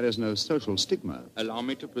detection carries no social stigma. Allow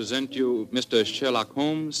me to present you Mr. Sherlock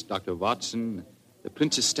Holmes, Dr. Watson, the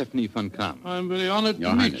Princess Stephanie von Kram. I'm very honored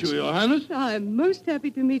to meet you, Your Highness. I'm most happy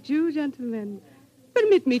to meet you, gentlemen.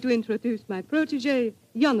 Permit me to introduce my protege,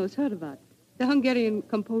 Janos Horvath, the Hungarian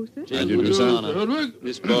composer.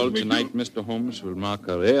 This ball tonight, Mr. Holmes, will mark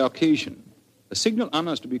a rare occasion. A signal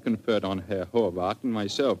honor is to be conferred on Herr Horvath and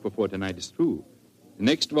myself before tonight is through. The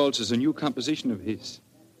next waltz is a new composition of his.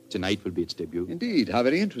 Tonight will be its debut. Indeed, how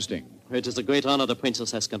very interesting. It is a great honor the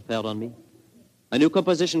princess has conferred on me. A new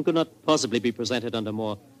composition could not possibly be presented under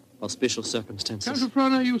more auspicious circumstances. Count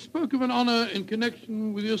Rafrano, you spoke of an honor in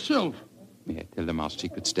connection with yourself. May I tell them our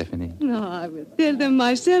secret, Stephanie? No, I will tell them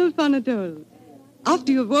myself, Anatole.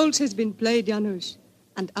 After your waltz has been played, Janusz,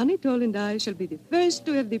 and Anatole and I shall be the first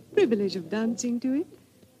to have the privilege of dancing to it,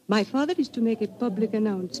 my father is to make a public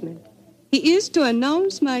announcement. He is to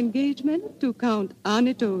announce my engagement to Count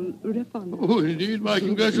Anatole Rafrano. Oh, indeed, my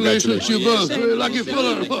congratulations to you both. Very lucky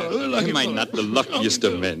fellow. Am I not the luckiest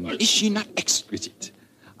of men? Is she not exquisite?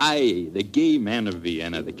 I, the gay man of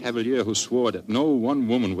Vienna, the cavalier who swore that no one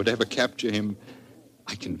woman would ever capture him.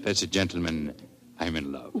 I confess it, gentlemen, I'm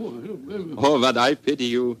in love. Oh, but I pity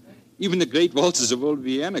you. Even the great waltzes of old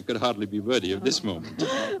Vienna could hardly be worthy of this moment.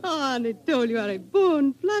 Oh, Anatole, you are a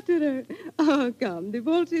born flatterer. Oh, come, the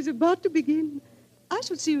waltz is about to begin. I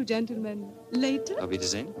shall see you gentlemen later. Auf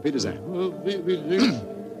Wiedersehen. Auf Wiedersehen.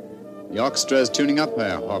 The orchestra is tuning up,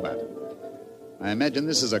 Herr Horvath. I imagine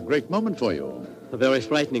this is a great moment for you. A very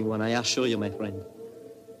frightening one, I assure you, my friend.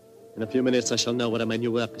 In a few minutes, I shall know whether my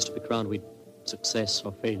new work is to be crowned with success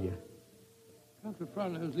or failure. Count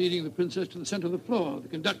Rafrano is leading the princess to the center of the floor. The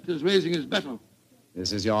conductor is raising his battle.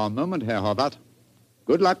 This is your moment, Herr Horvath.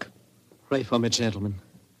 Good luck. Pray for me, gentlemen.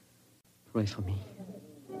 Pray for me.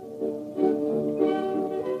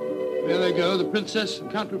 There they go, the princess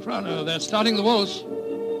and Count Rafrano. They're starting the waltz.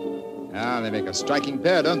 Ah, they make a striking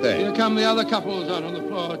pair, don't they? Here come the other couples out on the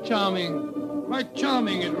floor. Charming. Quite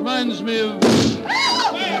charming. It reminds me of...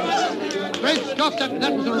 Great Scott,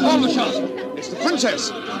 that was a revolver shot. It's the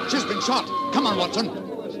princess. She's been shot. Come on, Watson.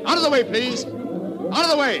 Out of the way, please. Out of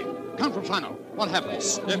the way. Count Rafrano, what happened?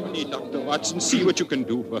 Stephanie, Dr. Watson, see what you can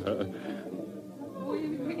do for her.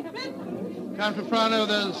 Count Rafrano,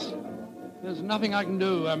 there's nothing I can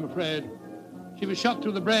do, I'm afraid. She was shot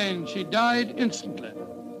through the brain. She died instantly.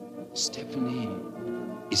 Stephanie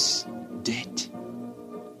is dead.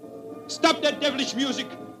 Stop that devilish music.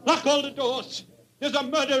 Lock all the doors. There's a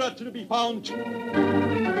murderer to be found.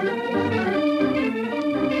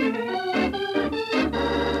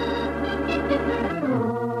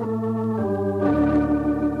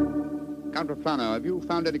 Count Rafrano, have you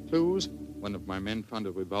found any clues? One of my men found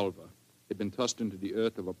a revolver. It had been tossed into the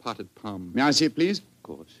earth of a potted palm. May I see it, please? Of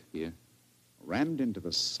course, here. Rammed into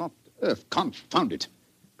the soft earth. Confound it.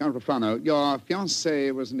 Count Rafrano, your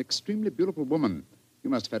fiancée was an extremely beautiful woman. You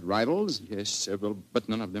must have had rivals? Yes, several, but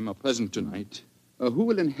none of them are present tonight. Who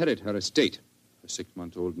will inherit her estate? A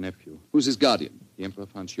 6-month-old nephew. Who's his guardian? The Emperor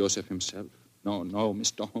Franz Joseph himself. No,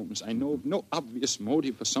 Mr. Holmes, I know of no obvious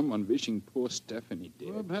motive for someone wishing poor Stephanie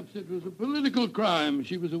dead. Well, perhaps it was a political crime.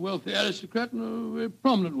 She was a wealthy aristocrat and a very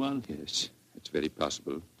prominent one. Yes, it's very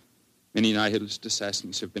possible. Many nihilist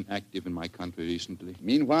assassins have been active in my country recently.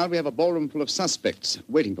 Meanwhile, we have a ballroom full of suspects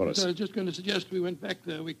waiting for us. So I was just going to suggest we went back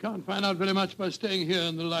there. We can't find out very much by staying here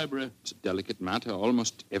in the library. It's a delicate matter.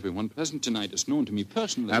 Almost everyone present tonight is known to me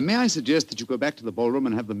personally. May I suggest that you go back to the ballroom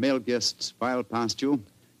and have the male guests file past you?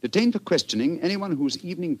 Detain for questioning anyone whose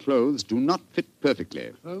evening clothes do not fit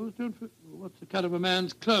perfectly. Clothes don't fit? What's the cut of a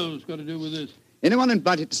man's clothes got to do with this? Anyone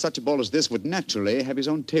invited to such a ball as this would naturally have his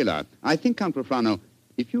own tailor. I think, Count Profano,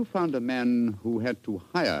 if you found a man who had to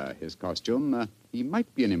hire his costume, he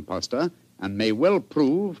might be an imposter and may well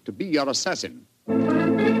prove to be your assassin.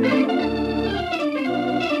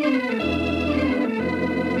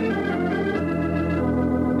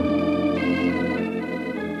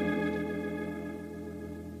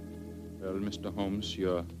 Mr. Holmes,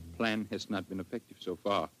 your plan has not been effective so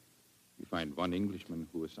far. We find one Englishman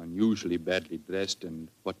who is unusually badly dressed, and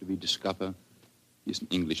what do we discover? He's an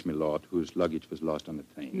English milord whose luggage was lost on the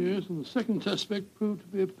train. Yes, and the second suspect proved to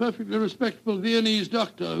be a perfectly respectable Viennese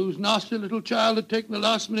doctor whose nasty little child had taken a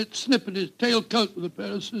last-minute snip at his tailcoat with a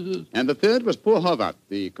pair of scissors. And the third was poor Horvath,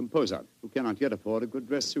 the composer, who cannot yet afford a good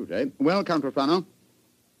dress suit, eh? Well, Count Profano,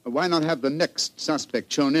 why not have the next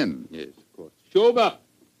suspect shown in? Yes, of course. Schober,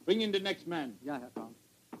 bring in the next man. Ja, Herr Count.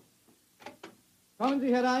 Kommen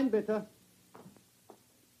Sie herein, bitte.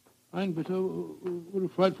 Einbitter, what a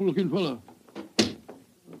frightful-looking fellow.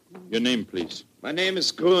 Your name, please. My name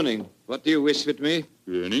is Gruning. What do you wish with me?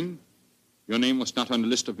 Gruning? Your name was not on the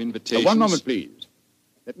list of invitations. One moment, please.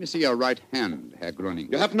 Let me see your right hand, Herr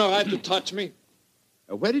Gruning. You have no right to touch me.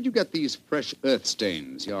 Where did you get these fresh earth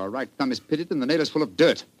stains? Your right thumb is pitted and the nail is full of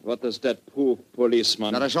dirt. What does that poor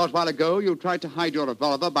policeman... Not a short while ago, you tried to hide your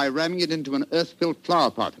revolver by ramming it into an earth-filled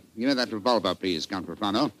flower pot. Give me that revolver, please, Count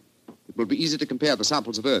Profano. It will be easy to compare the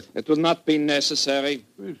samples of earth. It will not be necessary.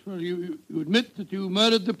 Well, you admit that you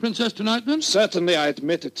murdered the princess tonight, then? Certainly, I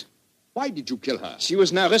admit it. Why did you kill her? She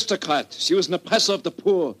was an aristocrat. She was an oppressor of the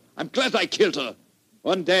poor. I'm glad I killed her.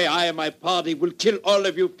 One day, I and my party will kill all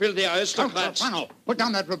of you filthy aristocrats. Count Profano, put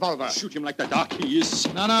down that revolver. Shoot him like the dark he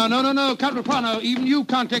is. No, Count Profano. Even you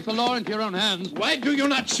can't take the law into your own hands. Why do you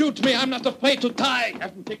not shoot me? I'm not afraid to die.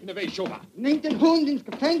 Have him taken away, Schober. Nehmt den Hund ins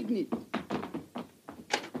Gefängnis.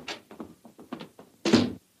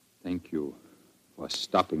 Thank you for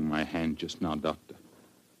stopping my hand just now, Doctor.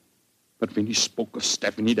 But when he spoke of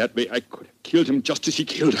Stephanie that way, I could have killed him just as he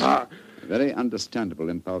killed her. Very understandable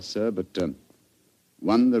impulse, sir, but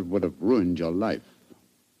one that would have ruined your life.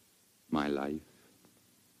 My life?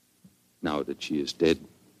 Now that she is dead,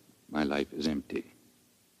 my life is empty.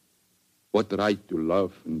 What right do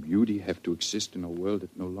love and beauty have to exist in a world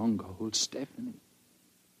that no longer holds Stephanie?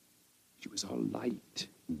 She was all light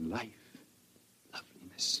and life,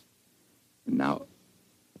 loveliness. And now...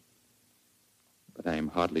 But I am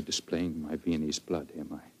hardly displaying my Viennese blood,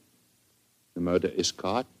 am I? The murder is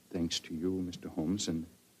caught, thanks to you, Mr. Holmes, and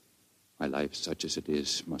my life, such as it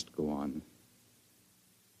is, must go on.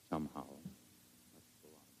 Somehow.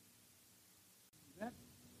 That's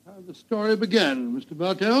how the story began, Mr.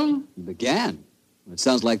 Bartell. Began? It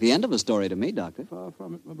sounds like the end of a story to me, Doctor. Far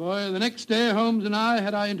from it, my boy. The next day, Holmes and I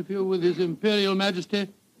had our interview with His Imperial Majesty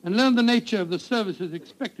and learned the nature of the services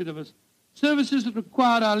expected of us. Services that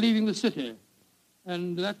required our leaving the city.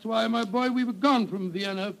 And that's why, my boy, we were gone from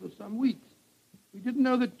Vienna for some weeks. We didn't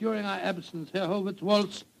know that during our absence, Herr Holbert's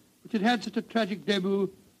waltz, which had had such a tragic debut,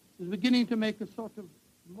 was beginning to make a sort of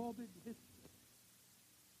morbid history.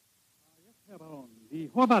 Yes, Herr Baron, the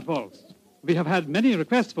Horvath waltz. We have had many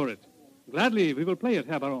requests for it. Gladly, we will play it,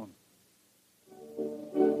 Herr Baron.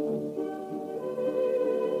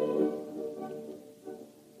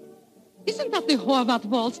 Isn't that the Horvath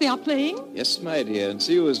waltz they are playing? Yes, my dear, and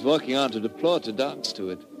see who is walking onto the floor to dance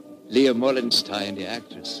to it. Leah Mollenstein, the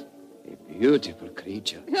actress. A beautiful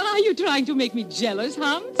creature. Are you trying to make me jealous,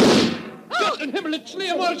 Hans? Gott in Himmel, it's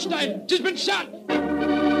Leah Mollenstein! She's been shot!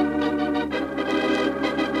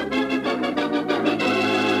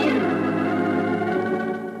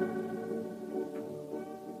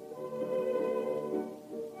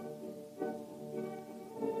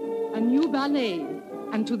 A new ballet,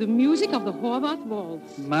 and to the music of the Horvath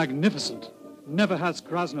waltz. Magnificent. Never has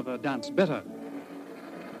Krasnova danced better.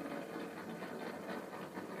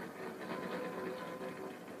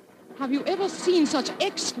 Have you ever seen such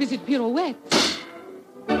exquisite pirouettes?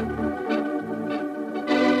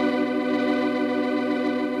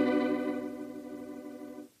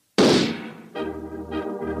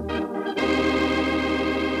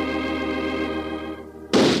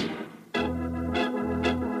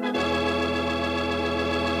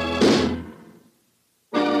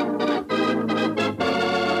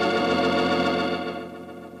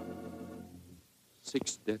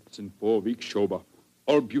 Six deaths in 4 weeks, Schober.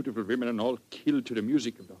 All beautiful women and all killed to the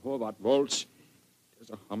music of the Horvath waltz. There's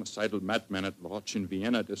a homicidal madman at large in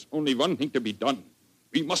Vienna. There's only one thing to be done.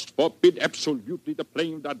 We must forbid absolutely the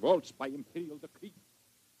playing of that waltz by imperial decree.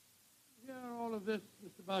 Hear all of this,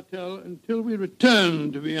 Mr. Bartell, until we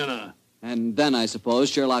return to Vienna. And then, I suppose,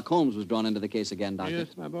 Sherlock Holmes was drawn into the case again, Doctor.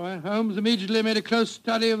 Yes, my boy. Holmes immediately made a close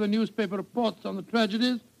study of the newspaper reports on the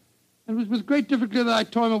tragedies, and it was with great difficulty that I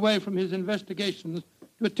tore him away from his investigations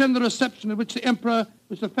to attend the reception at which the Emperor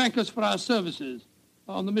was to thank us for our services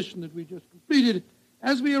on the mission that we just completed.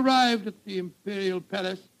 As we arrived at the Imperial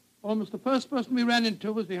Palace, almost the first person we ran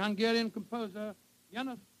into was the Hungarian composer,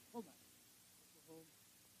 Janos.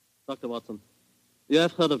 Dr. Watson, you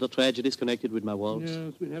have heard of the tragedies connected with my waltz?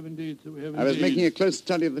 Yes, we have indeed, sir, we have I was indeed. making a close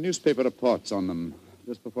study of the newspaper reports on them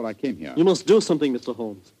just before I came here. You must do something, Mr.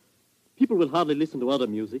 Holmes. People will hardly listen to other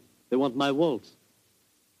music. They want my waltz.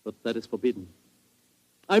 But that is forbidden.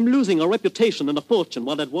 I'm losing a reputation and a fortune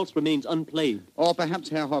while that waltz remains unplayed. Or perhaps,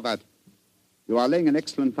 Herr Horvath, you are laying an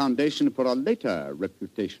excellent foundation for a later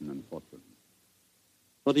reputation and fortune.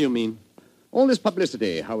 What do you mean? All this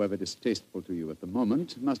publicity, however distasteful to you at the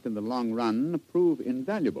moment, must in the long run prove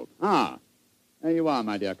invaluable. Ah, there you are,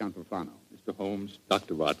 my dear Count Rufano. Mr. Holmes,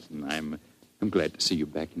 Dr. Watson, I'm glad to see you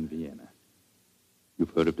back in Vienna.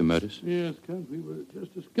 You've heard of the murders? Yes, Count, we were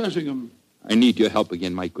just discussing them. I need your help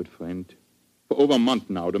again, my good friend. For over a month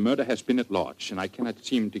now, the murder has been at large, and I cannot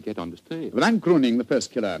seem to get on the trail. But I'm Gruning, the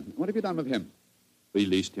first killer. What have you done with him?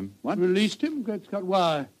 Released him. What? Released him? Great Scott,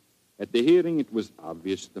 why? At the hearing, it was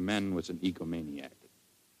obvious the man was an egomaniac.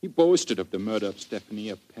 He boasted of the murder of Stephanie,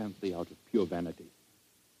 apparently out of pure vanity.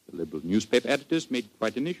 The liberal newspaper editors made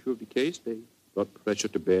quite an issue of the case. They brought pressure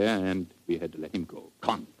to bear, and we had to let him go.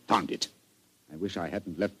 Confound it. I wish I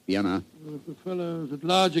hadn't left Vienna. Well, if the fellow's at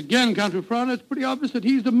large again, Count Rufano, it's pretty obvious that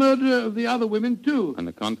he's the murderer of the other women, too. On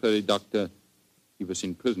the contrary, Doctor, he was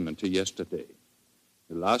in prison until yesterday.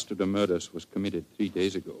 The last of the murders was committed 3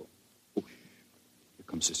 days ago. Oh, here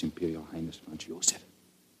comes His Imperial Highness Franz Joseph.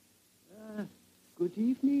 Good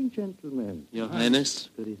evening, gentlemen. Your Highness,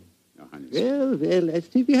 good evening. Your Highness. Well, I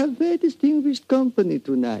see we have very distinguished company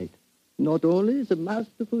tonight. Not only the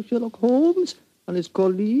masterful Sherlock Holmes and his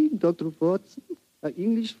colleague, Dr. Watson, our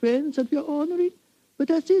English friends that we are honoring,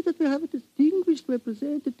 but I see that we have a distinguished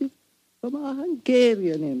representative from our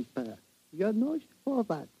Hungarian Empire, Janos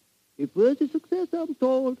Horvath. A worthy successor, I'm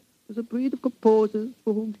told, to the breed of composers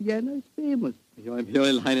for whom Vienna is famous. Your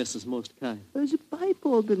Imperial Highness is most kind. The pipe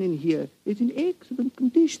organ in here is in excellent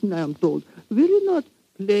condition, I am told. Will you not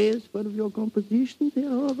play us one of your compositions, Herr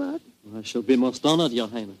Horvath? I shall be most honored, Your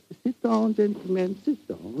Highness. Sit down, gentlemen, sit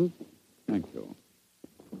down. Thank you.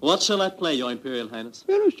 What shall I play, Your Imperial Highness?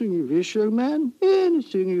 Anything you wish, young man.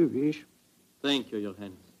 Anything you wish. Thank you, Your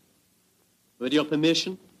Highness. With your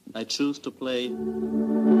permission, I choose to play...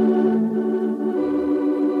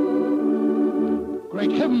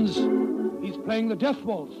 Great heavens! He's playing the death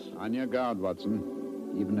waltz. On your guard, Watson.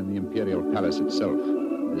 Even in the Imperial Palace itself,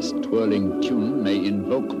 this twirling tune may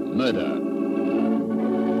invoke murder.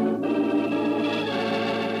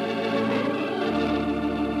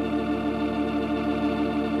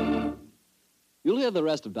 You'll hear the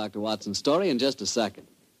rest of Dr. Watson's story in just a second,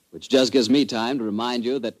 which just gives me time to remind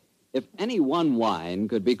you that if any one wine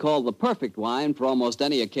could be called the perfect wine for almost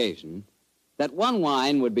any occasion, that one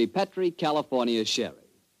wine would be Petri California Sherry.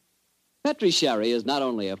 Petri Sherry is not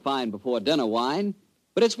only a fine before-dinner wine,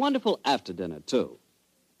 but it's wonderful after dinner, too.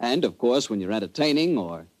 And, of course, when you're entertaining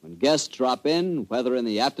or when guests drop in, whether in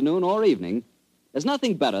the afternoon or evening, there's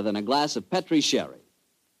nothing better than a glass of Petri Sherry.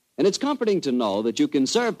 And it's comforting to know that you can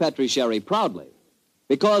serve Petri Sherry proudly,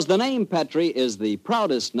 because the name Petri is the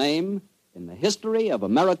proudest name in the history of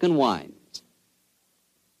American wines.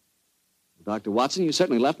 Dr. Watson, you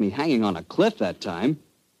certainly left me hanging on a cliff that time.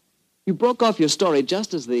 You broke off your story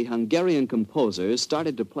just as the Hungarian composer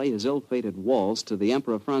started to play his ill-fated waltz to the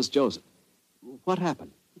Emperor Franz Joseph. What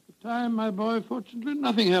happened? At the time, my boy, fortunately,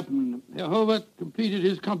 nothing happened. Herr Horvath completed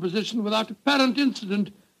his composition without apparent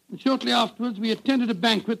incident, and shortly afterwards we attended a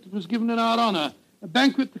banquet that was given in our honor, a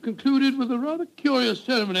banquet that concluded with a rather curious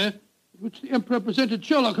ceremony at which the Emperor presented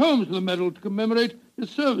Sherlock Holmes with a medal to commemorate his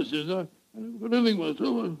services. I never got anything was.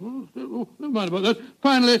 Never mind about that.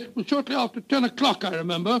 Finally, it was shortly after 10 o'clock, I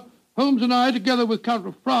remember. Holmes and I, together with Count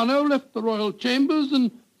Rufano, left the royal chambers and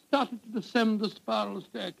started to descend the spiral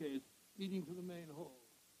staircase leading to the main hall.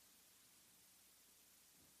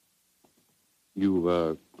 You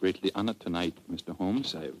were greatly honored tonight, Mr.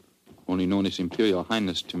 Holmes. I've only known His Imperial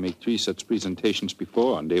Highness to make 3 such presentations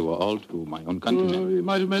before, and they were all to my own countrymen. He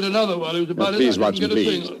might have made another while he was about Please, it. Watson,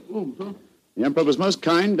 please. Sorry. The Emperor was most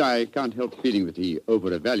kind. I can't help feeling that he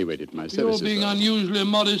over-evaluated my services. You're being unusually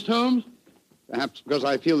modest, Holmes. Perhaps because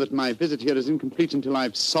I feel that my visit here is incomplete until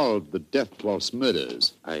I've solved the death waltz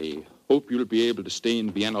murders. I hope you'll be able to stay in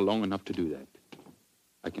Vienna long enough to do that.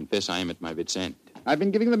 I confess I am at my wit's end. I've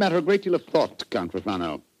been giving the matter a great deal of thought, Count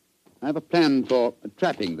Rufano. I have a plan for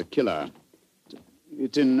trapping the killer.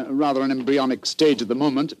 It's in rather an embryonic stage at the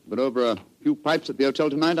moment, but over a few pipes at the hotel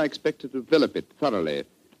tonight, I expect to develop it thoroughly.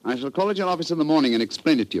 I shall call at your office in the morning and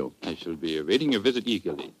explain it to you. I shall be awaiting your visit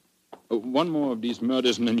eagerly. One more of these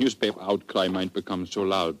murders and the newspaper outcry might become so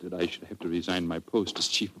loud that I should have to resign my post as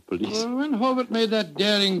chief of police. Well, when Hobart made that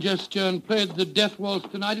daring gesture and played the death waltz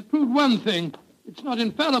tonight, it proved one thing. It's not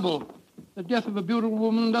infallible. The death of a beautiful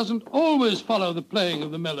woman doesn't always follow the playing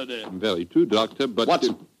of the melody. Very true, Doctor, but...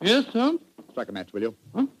 Watson. Yes, Holmes? Strike a match, will you?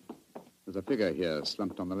 Huh? There's a figure here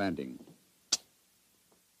slumped on the landing.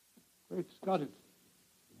 Great Scott, it's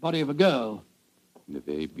the body of a girl. And a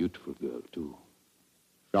very beautiful girl, too.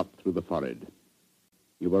 Shot through the forehead.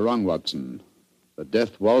 You were wrong, Watson. The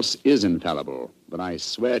death waltz is infallible, but I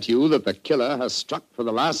swear to you that the killer has struck for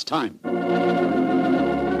the last time.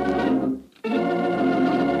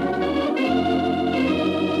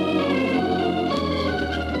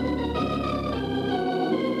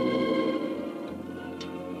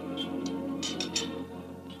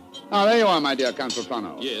 Ah, there you are, my dear Count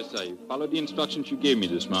Profano. Yes, I followed the instructions you gave me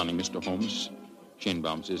this morning, Mr. Holmes.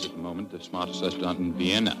 Schönbaum's is at the moment the smartest restaurant in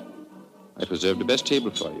Vienna. I've reserved the best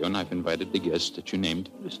table for you, and I've invited the guests that you named.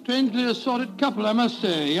 A strangely assorted couple, I must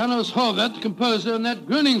say. Janos Horvath, the composer, and that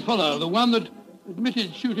grinning fellow, the one that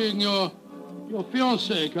admitted shooting your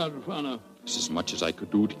fiancée, Count Profano. It's as much as I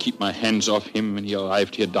could do to keep my hands off him when he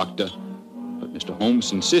arrived here, Doctor. But Mr.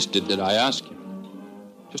 Holmes insisted that I ask him.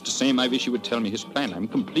 Just the same, I wish you would tell me his plan. I'm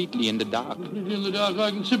completely in the dark. Completely in the dark.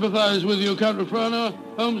 I can sympathize with you, Count Profano.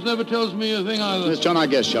 Holmes never tells me a thing either. Let's join our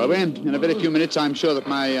guest, shall we? In a very few minutes, I'm sure that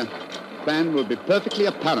my plan will be perfectly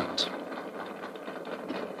apparent.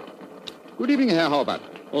 Good evening, Herr Horvath.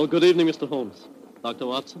 Oh, good evening, Mr. Holmes. Dr.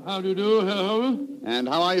 Watson. How do you do, Herr Horvath? And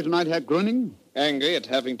how are you tonight, Herr Gröning? Angry at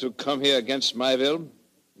having to come here against my will.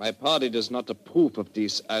 My party does not approve of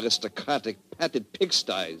these aristocratic, padded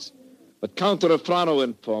pigsties. But Count Refrano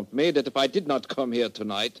informed me that if I did not come here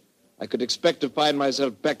tonight, I could expect to find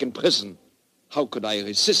myself back in prison. How could I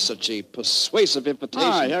resist such a persuasive invitation?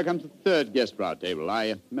 Ah, here comes the third guest for our table.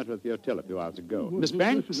 I met her at the hotel a few hours ago. Miss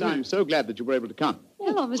Banks, I'm so glad that you were able to come.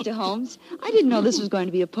 Hello, Mr. Holmes. I didn't know this was going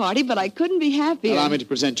to be a party, but I couldn't be happier. Allow me to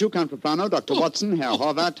present you, Count Profano, Dr. Watson, Herr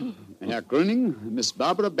Horvath, Herr Gröning, Miss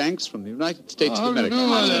Barbara Banks from the United States of America.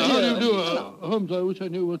 How do you do? Holmes, I wish I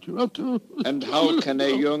knew what you're up to. And how can a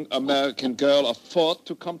young American girl afford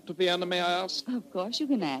to come to Vienna, may I ask? Of course you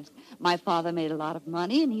can ask. My father made a lot of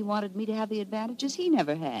money, and he wanted me to have the advantages he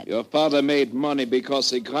never had. Your father made money because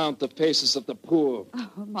he ground the faces of the poor.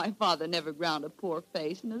 Oh, my father never ground a poor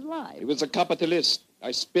face in his life. He was a capitalist. I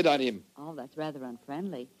spit on him. Oh, that's rather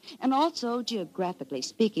unfriendly. And also, geographically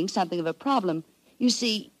speaking, something of a problem. You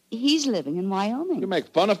see, he's living in Wyoming. You make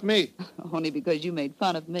fun of me? Only because you made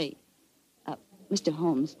fun of me. Mr.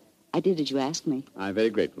 Holmes, I did as you asked me. I'm very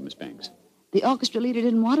grateful, Miss Banks. The orchestra leader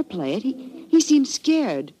didn't want to play it. He seemed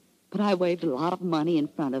scared. But I waved a lot of money in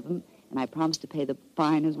front of him, and I promised to pay the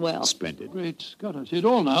fine as well. Splendid. Great Scott, I see it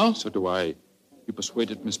all now. So do I. You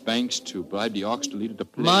persuaded Miss Banks to bribe the orchestra leader to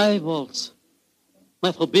play. My waltz.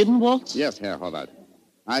 My forbidden waltz? Yes, Herr Horvath.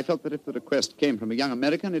 I felt that if the request came from a young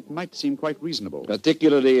American, it might seem quite reasonable.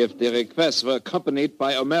 Particularly if the requests were accompanied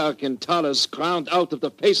by American dollars ground out of the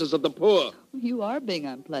faces of the poor. You are being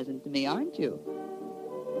unpleasant to me, aren't you?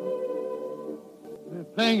 They're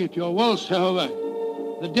playing it, your waltz, Herr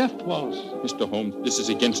Horvath. The death waltz. Mr. Holmes, this is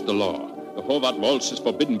against the law. The Horvath waltz is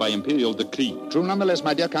forbidden by imperial decree. True, nonetheless,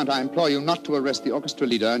 my dear Count, I implore you not to arrest the orchestra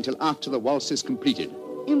leader until after the waltz is completed.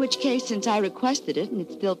 In which case, since I requested it and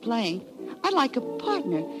it's still playing, I'd like a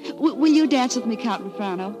partner. Will you dance with me, Count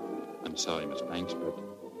Refrano? I'm sorry, Miss Banks, but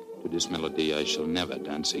to this melody I shall never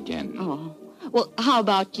dance again. Oh. Well, how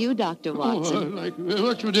about you, Dr. Watson? Oh, I like you very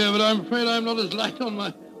much, my dear, but I'm afraid I'm not as light on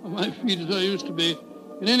my feet as I used to be.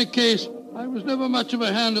 In any case, I was never much of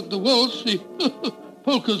a hand at the waltz. The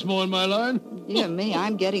polka's more in my line. Dear me,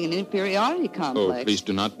 I'm getting an inferiority complex. Oh, please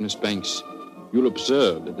do not, Miss Banks. You'll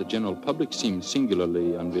observe that the general public seems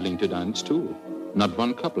singularly unwilling to dance, too. Not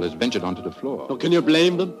one couple has ventured onto the floor. Oh, can you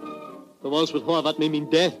blame them? The waltz with Horvath may mean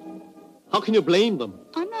death. How can you blame them?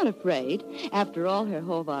 I'm not afraid. After all, Herr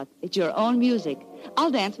Horvath, it's your own music.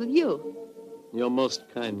 I'll dance with you. You're most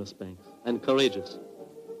kind, Miss Banks, and courageous.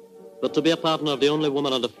 But to be a partner of the only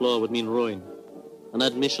woman on the floor would mean ruin, an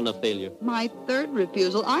admission of failure. My third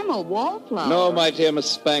refusal, I'm a wallflower. No, my dear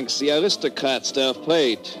Miss Banks, the aristocrats, they're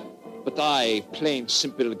afraid. But I, plain,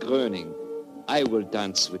 simple Gröning, I will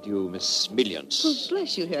dance with you, Miss Millions. Oh,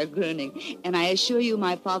 bless you, Herr Gröning. And I assure you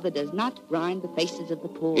my father does not grind the faces of the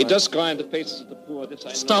poor. He does grind the faces of the poor, this I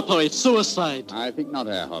know. Stop her, it's suicide. I think not,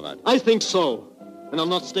 Herr Horvath. I think so. And I'll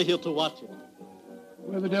not stay here to watch it.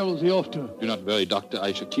 Where the devil's he off to? Do not worry, Doctor.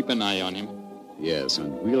 I shall keep an eye on him. Yes,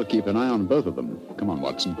 and we'll keep an eye on both of them. Come on,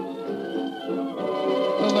 Watson.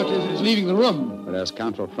 Hurlbut is leaving the room. Whereas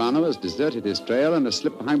Count Rolfrano has deserted his trail and has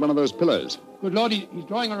slipped behind one of those pillars. Good Lord, he's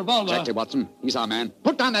drawing a revolver. Exactly, Watson. He's our man.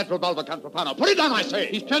 Put down that revolver, Count Rolfrano. Put it down, I say.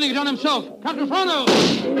 He's turning it on himself. Count Rolfrano!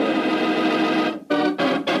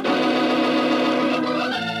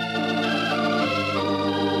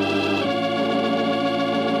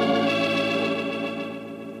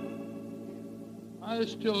 I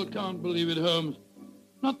still can't believe it, Holmes.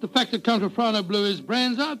 Not the fact that Count Rolfrano blew his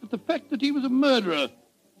brains out, but the fact that he was a murderer.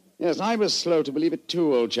 Yes, I was slow to believe it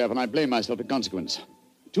too, old chap, and I blame myself in consequence.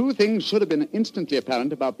 Two things should have been instantly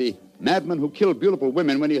apparent about the madman who killed beautiful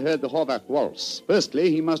women when he heard the Horvath waltz. Firstly,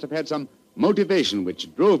 he must have had some motivation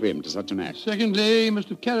which drove him to such an act. Secondly, he must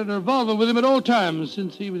have carried a revolver with him at all times,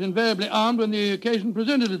 since he was invariably armed when the occasion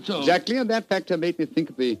presented itself. Exactly, and that factor made me think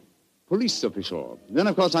of the police official. Then,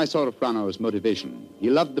 of course, I saw Rolfrano's motivation. He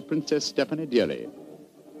loved the Princess Stephanie dearly.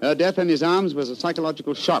 Her death in his arms was a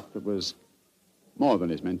psychological shock that was more than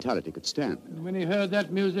his mentality could stand. And when he heard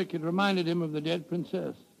that music, it reminded him of the dead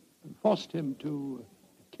princess and forced him to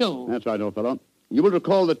kill. That's right, old fellow. You will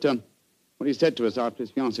recall that what he said to us after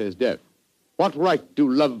his fiancée's death. What right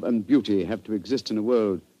do love and beauty have to exist in a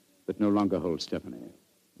world that no longer holds Stephanie?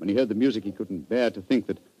 When he heard the music, he couldn't bear to think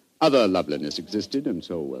that other loveliness existed, and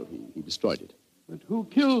so, well, he destroyed it. But who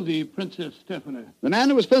killed the Princess Stephanie? The man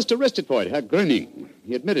who was first arrested for it, Herr Gröning.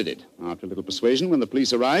 He admitted it. After a little persuasion, when the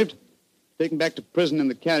police arrived, taken back to prison in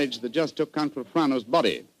the carriage that just took Count Rolfrano's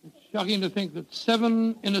body. It's shocking to think that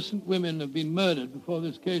 7 innocent women have been murdered before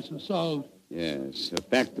this case is solved. Yes, a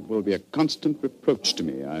fact that will be a constant reproach to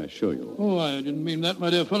me, I assure you. Oh, I didn't mean that, my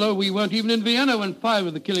dear fellow. We weren't even in Vienna when 5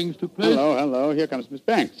 of the killings took place. Hello. Here comes Miss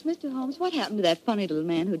Banks. Mr. Holmes, what happened to that funny little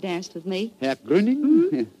man who danced with me? Herr Gröning?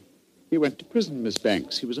 Mm-hmm. He went to prison, Miss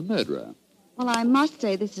Banks. He was a murderer. Well, I must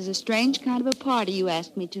say this is a strange kind of a party you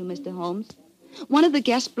asked me to, Mr. Holmes. One of the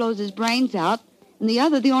guests blows his brains out, and the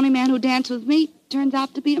other, the only man who danced with me, turns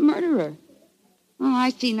out to be a murderer. Oh, I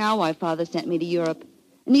see now why Father sent me to Europe.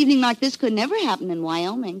 An evening like this could never happen in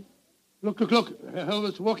Wyoming. Look.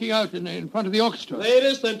 Helvet's walking out in front of the orchestra.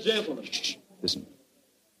 Ladies and gentlemen. Shh. Listen.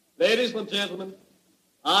 Ladies and gentlemen,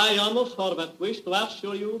 I, Amos Horvath, wish to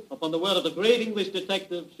assure you, upon the word of the great English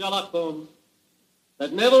detective Sherlock Holmes,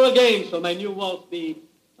 that never again shall my new waltz be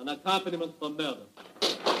an accompaniment for murder.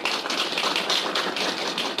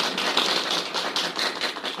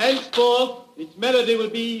 Henceforth, its melody will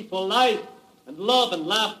be for life and love and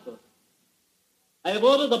laughter. I have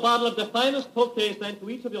ordered a bottle of the finest Tokay sent to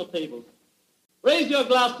each of your tables. Raise your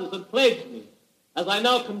glasses and pledge me as I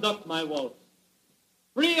now conduct my waltz.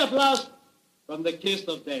 Free at last from the kiss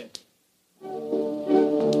of death.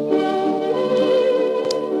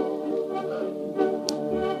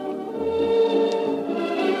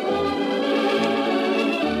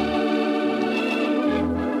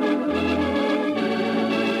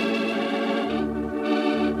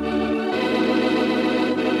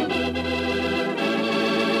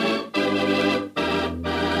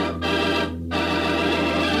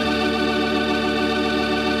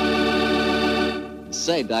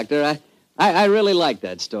 Say, Doctor, I really like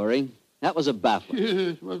that story. That was a baffler.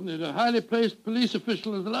 Yes, wasn't it? A highly placed police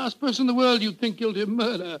official is the last person in the world you'd think guilty of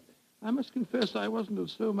murder. I must confess I wasn't of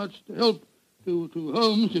so much help to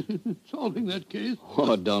Holmes in solving that case.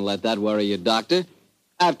 Oh, don't let that worry you, Doctor.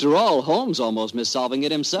 After all, Holmes almost missed solving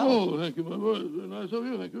it himself. Oh, thank you, my boy. Very nice of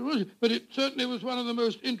you. Thank you very much. But it certainly was one of the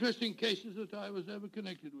most interesting cases that I was ever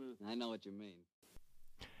connected with. I know what you mean.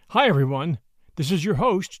 Hi, everyone. This is your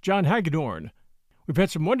host, John Hagedorn. We've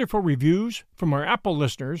had some wonderful reviews from our Apple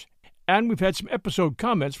listeners, and we've had some episode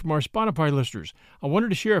comments from our Spotify listeners. I wanted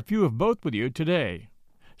to share a few of both with you today.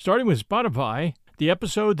 Starting with Spotify, the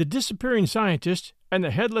episode The Disappearing Scientist and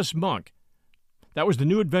the Headless Monk. That was the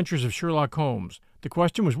new adventures of Sherlock Holmes. The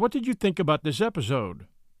question was, what did you think about this episode?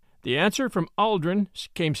 The answer from Aldrin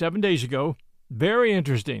came 7 days ago. Very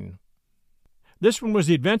interesting. This one was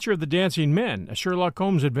The Adventure of the Dancing Men, a Sherlock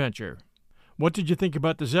Holmes adventure. What did you think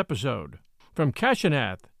about this episode? From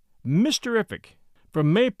Kashanath, Mysterific.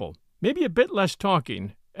 From Maple, maybe a bit less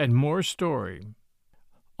talking and more story.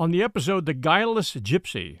 On the episode The Guileless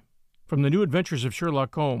Gypsy, from the New Adventures of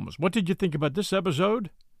Sherlock Holmes. What did you think about this episode?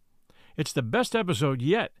 It's the best episode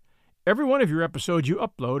yet. Every one of your episodes you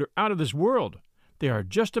upload are out of this world. They are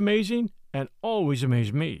just amazing and always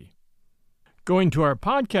amaze me. Going to our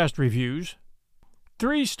podcast reviews,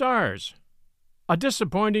 3 stars. A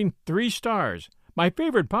disappointing 3 stars. My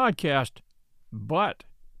favorite podcast, but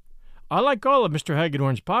I like all of Mr.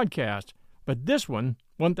 Hagedorn's podcasts, but this one,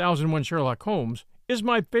 1001 Sherlock Holmes, is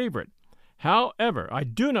my favorite. However, I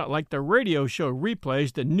do not like the radio show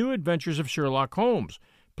replays The New Adventures of Sherlock Holmes.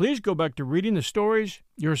 Please go back to reading the stories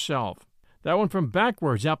yourself. That one from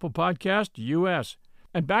Backwards, Apple Podcast, US.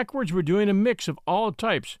 And Backwards, we're doing a mix of all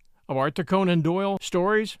types of Arthur Conan Doyle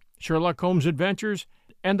stories, Sherlock Holmes adventures,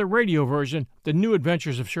 and the radio version, The New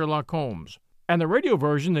Adventures of Sherlock Holmes. And the radio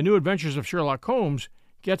version, The New Adventures of Sherlock Holmes,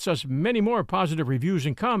 gets us many more positive reviews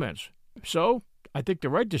and comments. So, I think the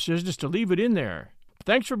right decision is to leave it in there.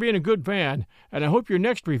 Thanks for being a good fan, and I hope your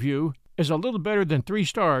next review is a little better than 3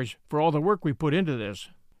 stars for all the work we put into this.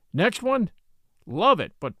 Next one, love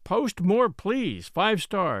it, but post more, please. 5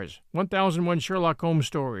 stars, 1001 Sherlock Holmes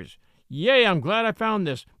stories. Yay, I'm glad I found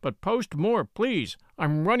this, but post more, please.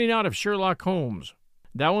 I'm running out of Sherlock Holmes.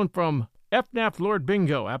 That one from FNAF Lord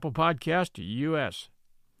Bingo, Apple Podcast, US.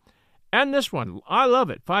 And this one, I love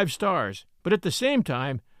it, 5 stars, but at the same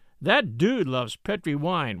time, that dude loves Petri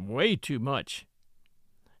wine way too much.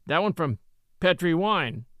 That one from Petri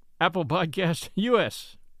Wine, Apple Podcast,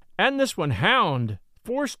 US. And this one, Hound,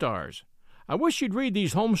 4 stars. I wish you'd read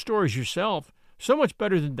these home stories yourself. So much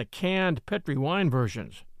better than the canned Petri Wine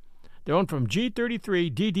versions. That one from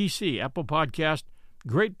G33DDC, Apple Podcast,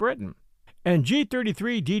 Great Britain. And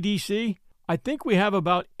G33DDC, I think we have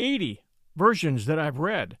about 80 versions that I've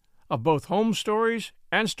read of both home stories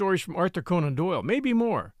and stories from Arthur Conan Doyle. Maybe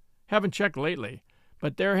more. Haven't checked lately.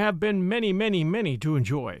 But there have been many, many, many to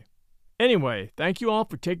enjoy. Anyway, thank you all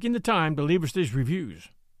for taking the time to leave us these reviews.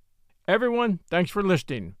 Everyone, thanks for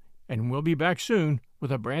listening, and we'll be back soon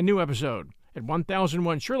with a brand new episode at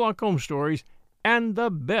 1001 Sherlock Holmes stories and the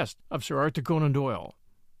best of Sir Arthur Conan Doyle.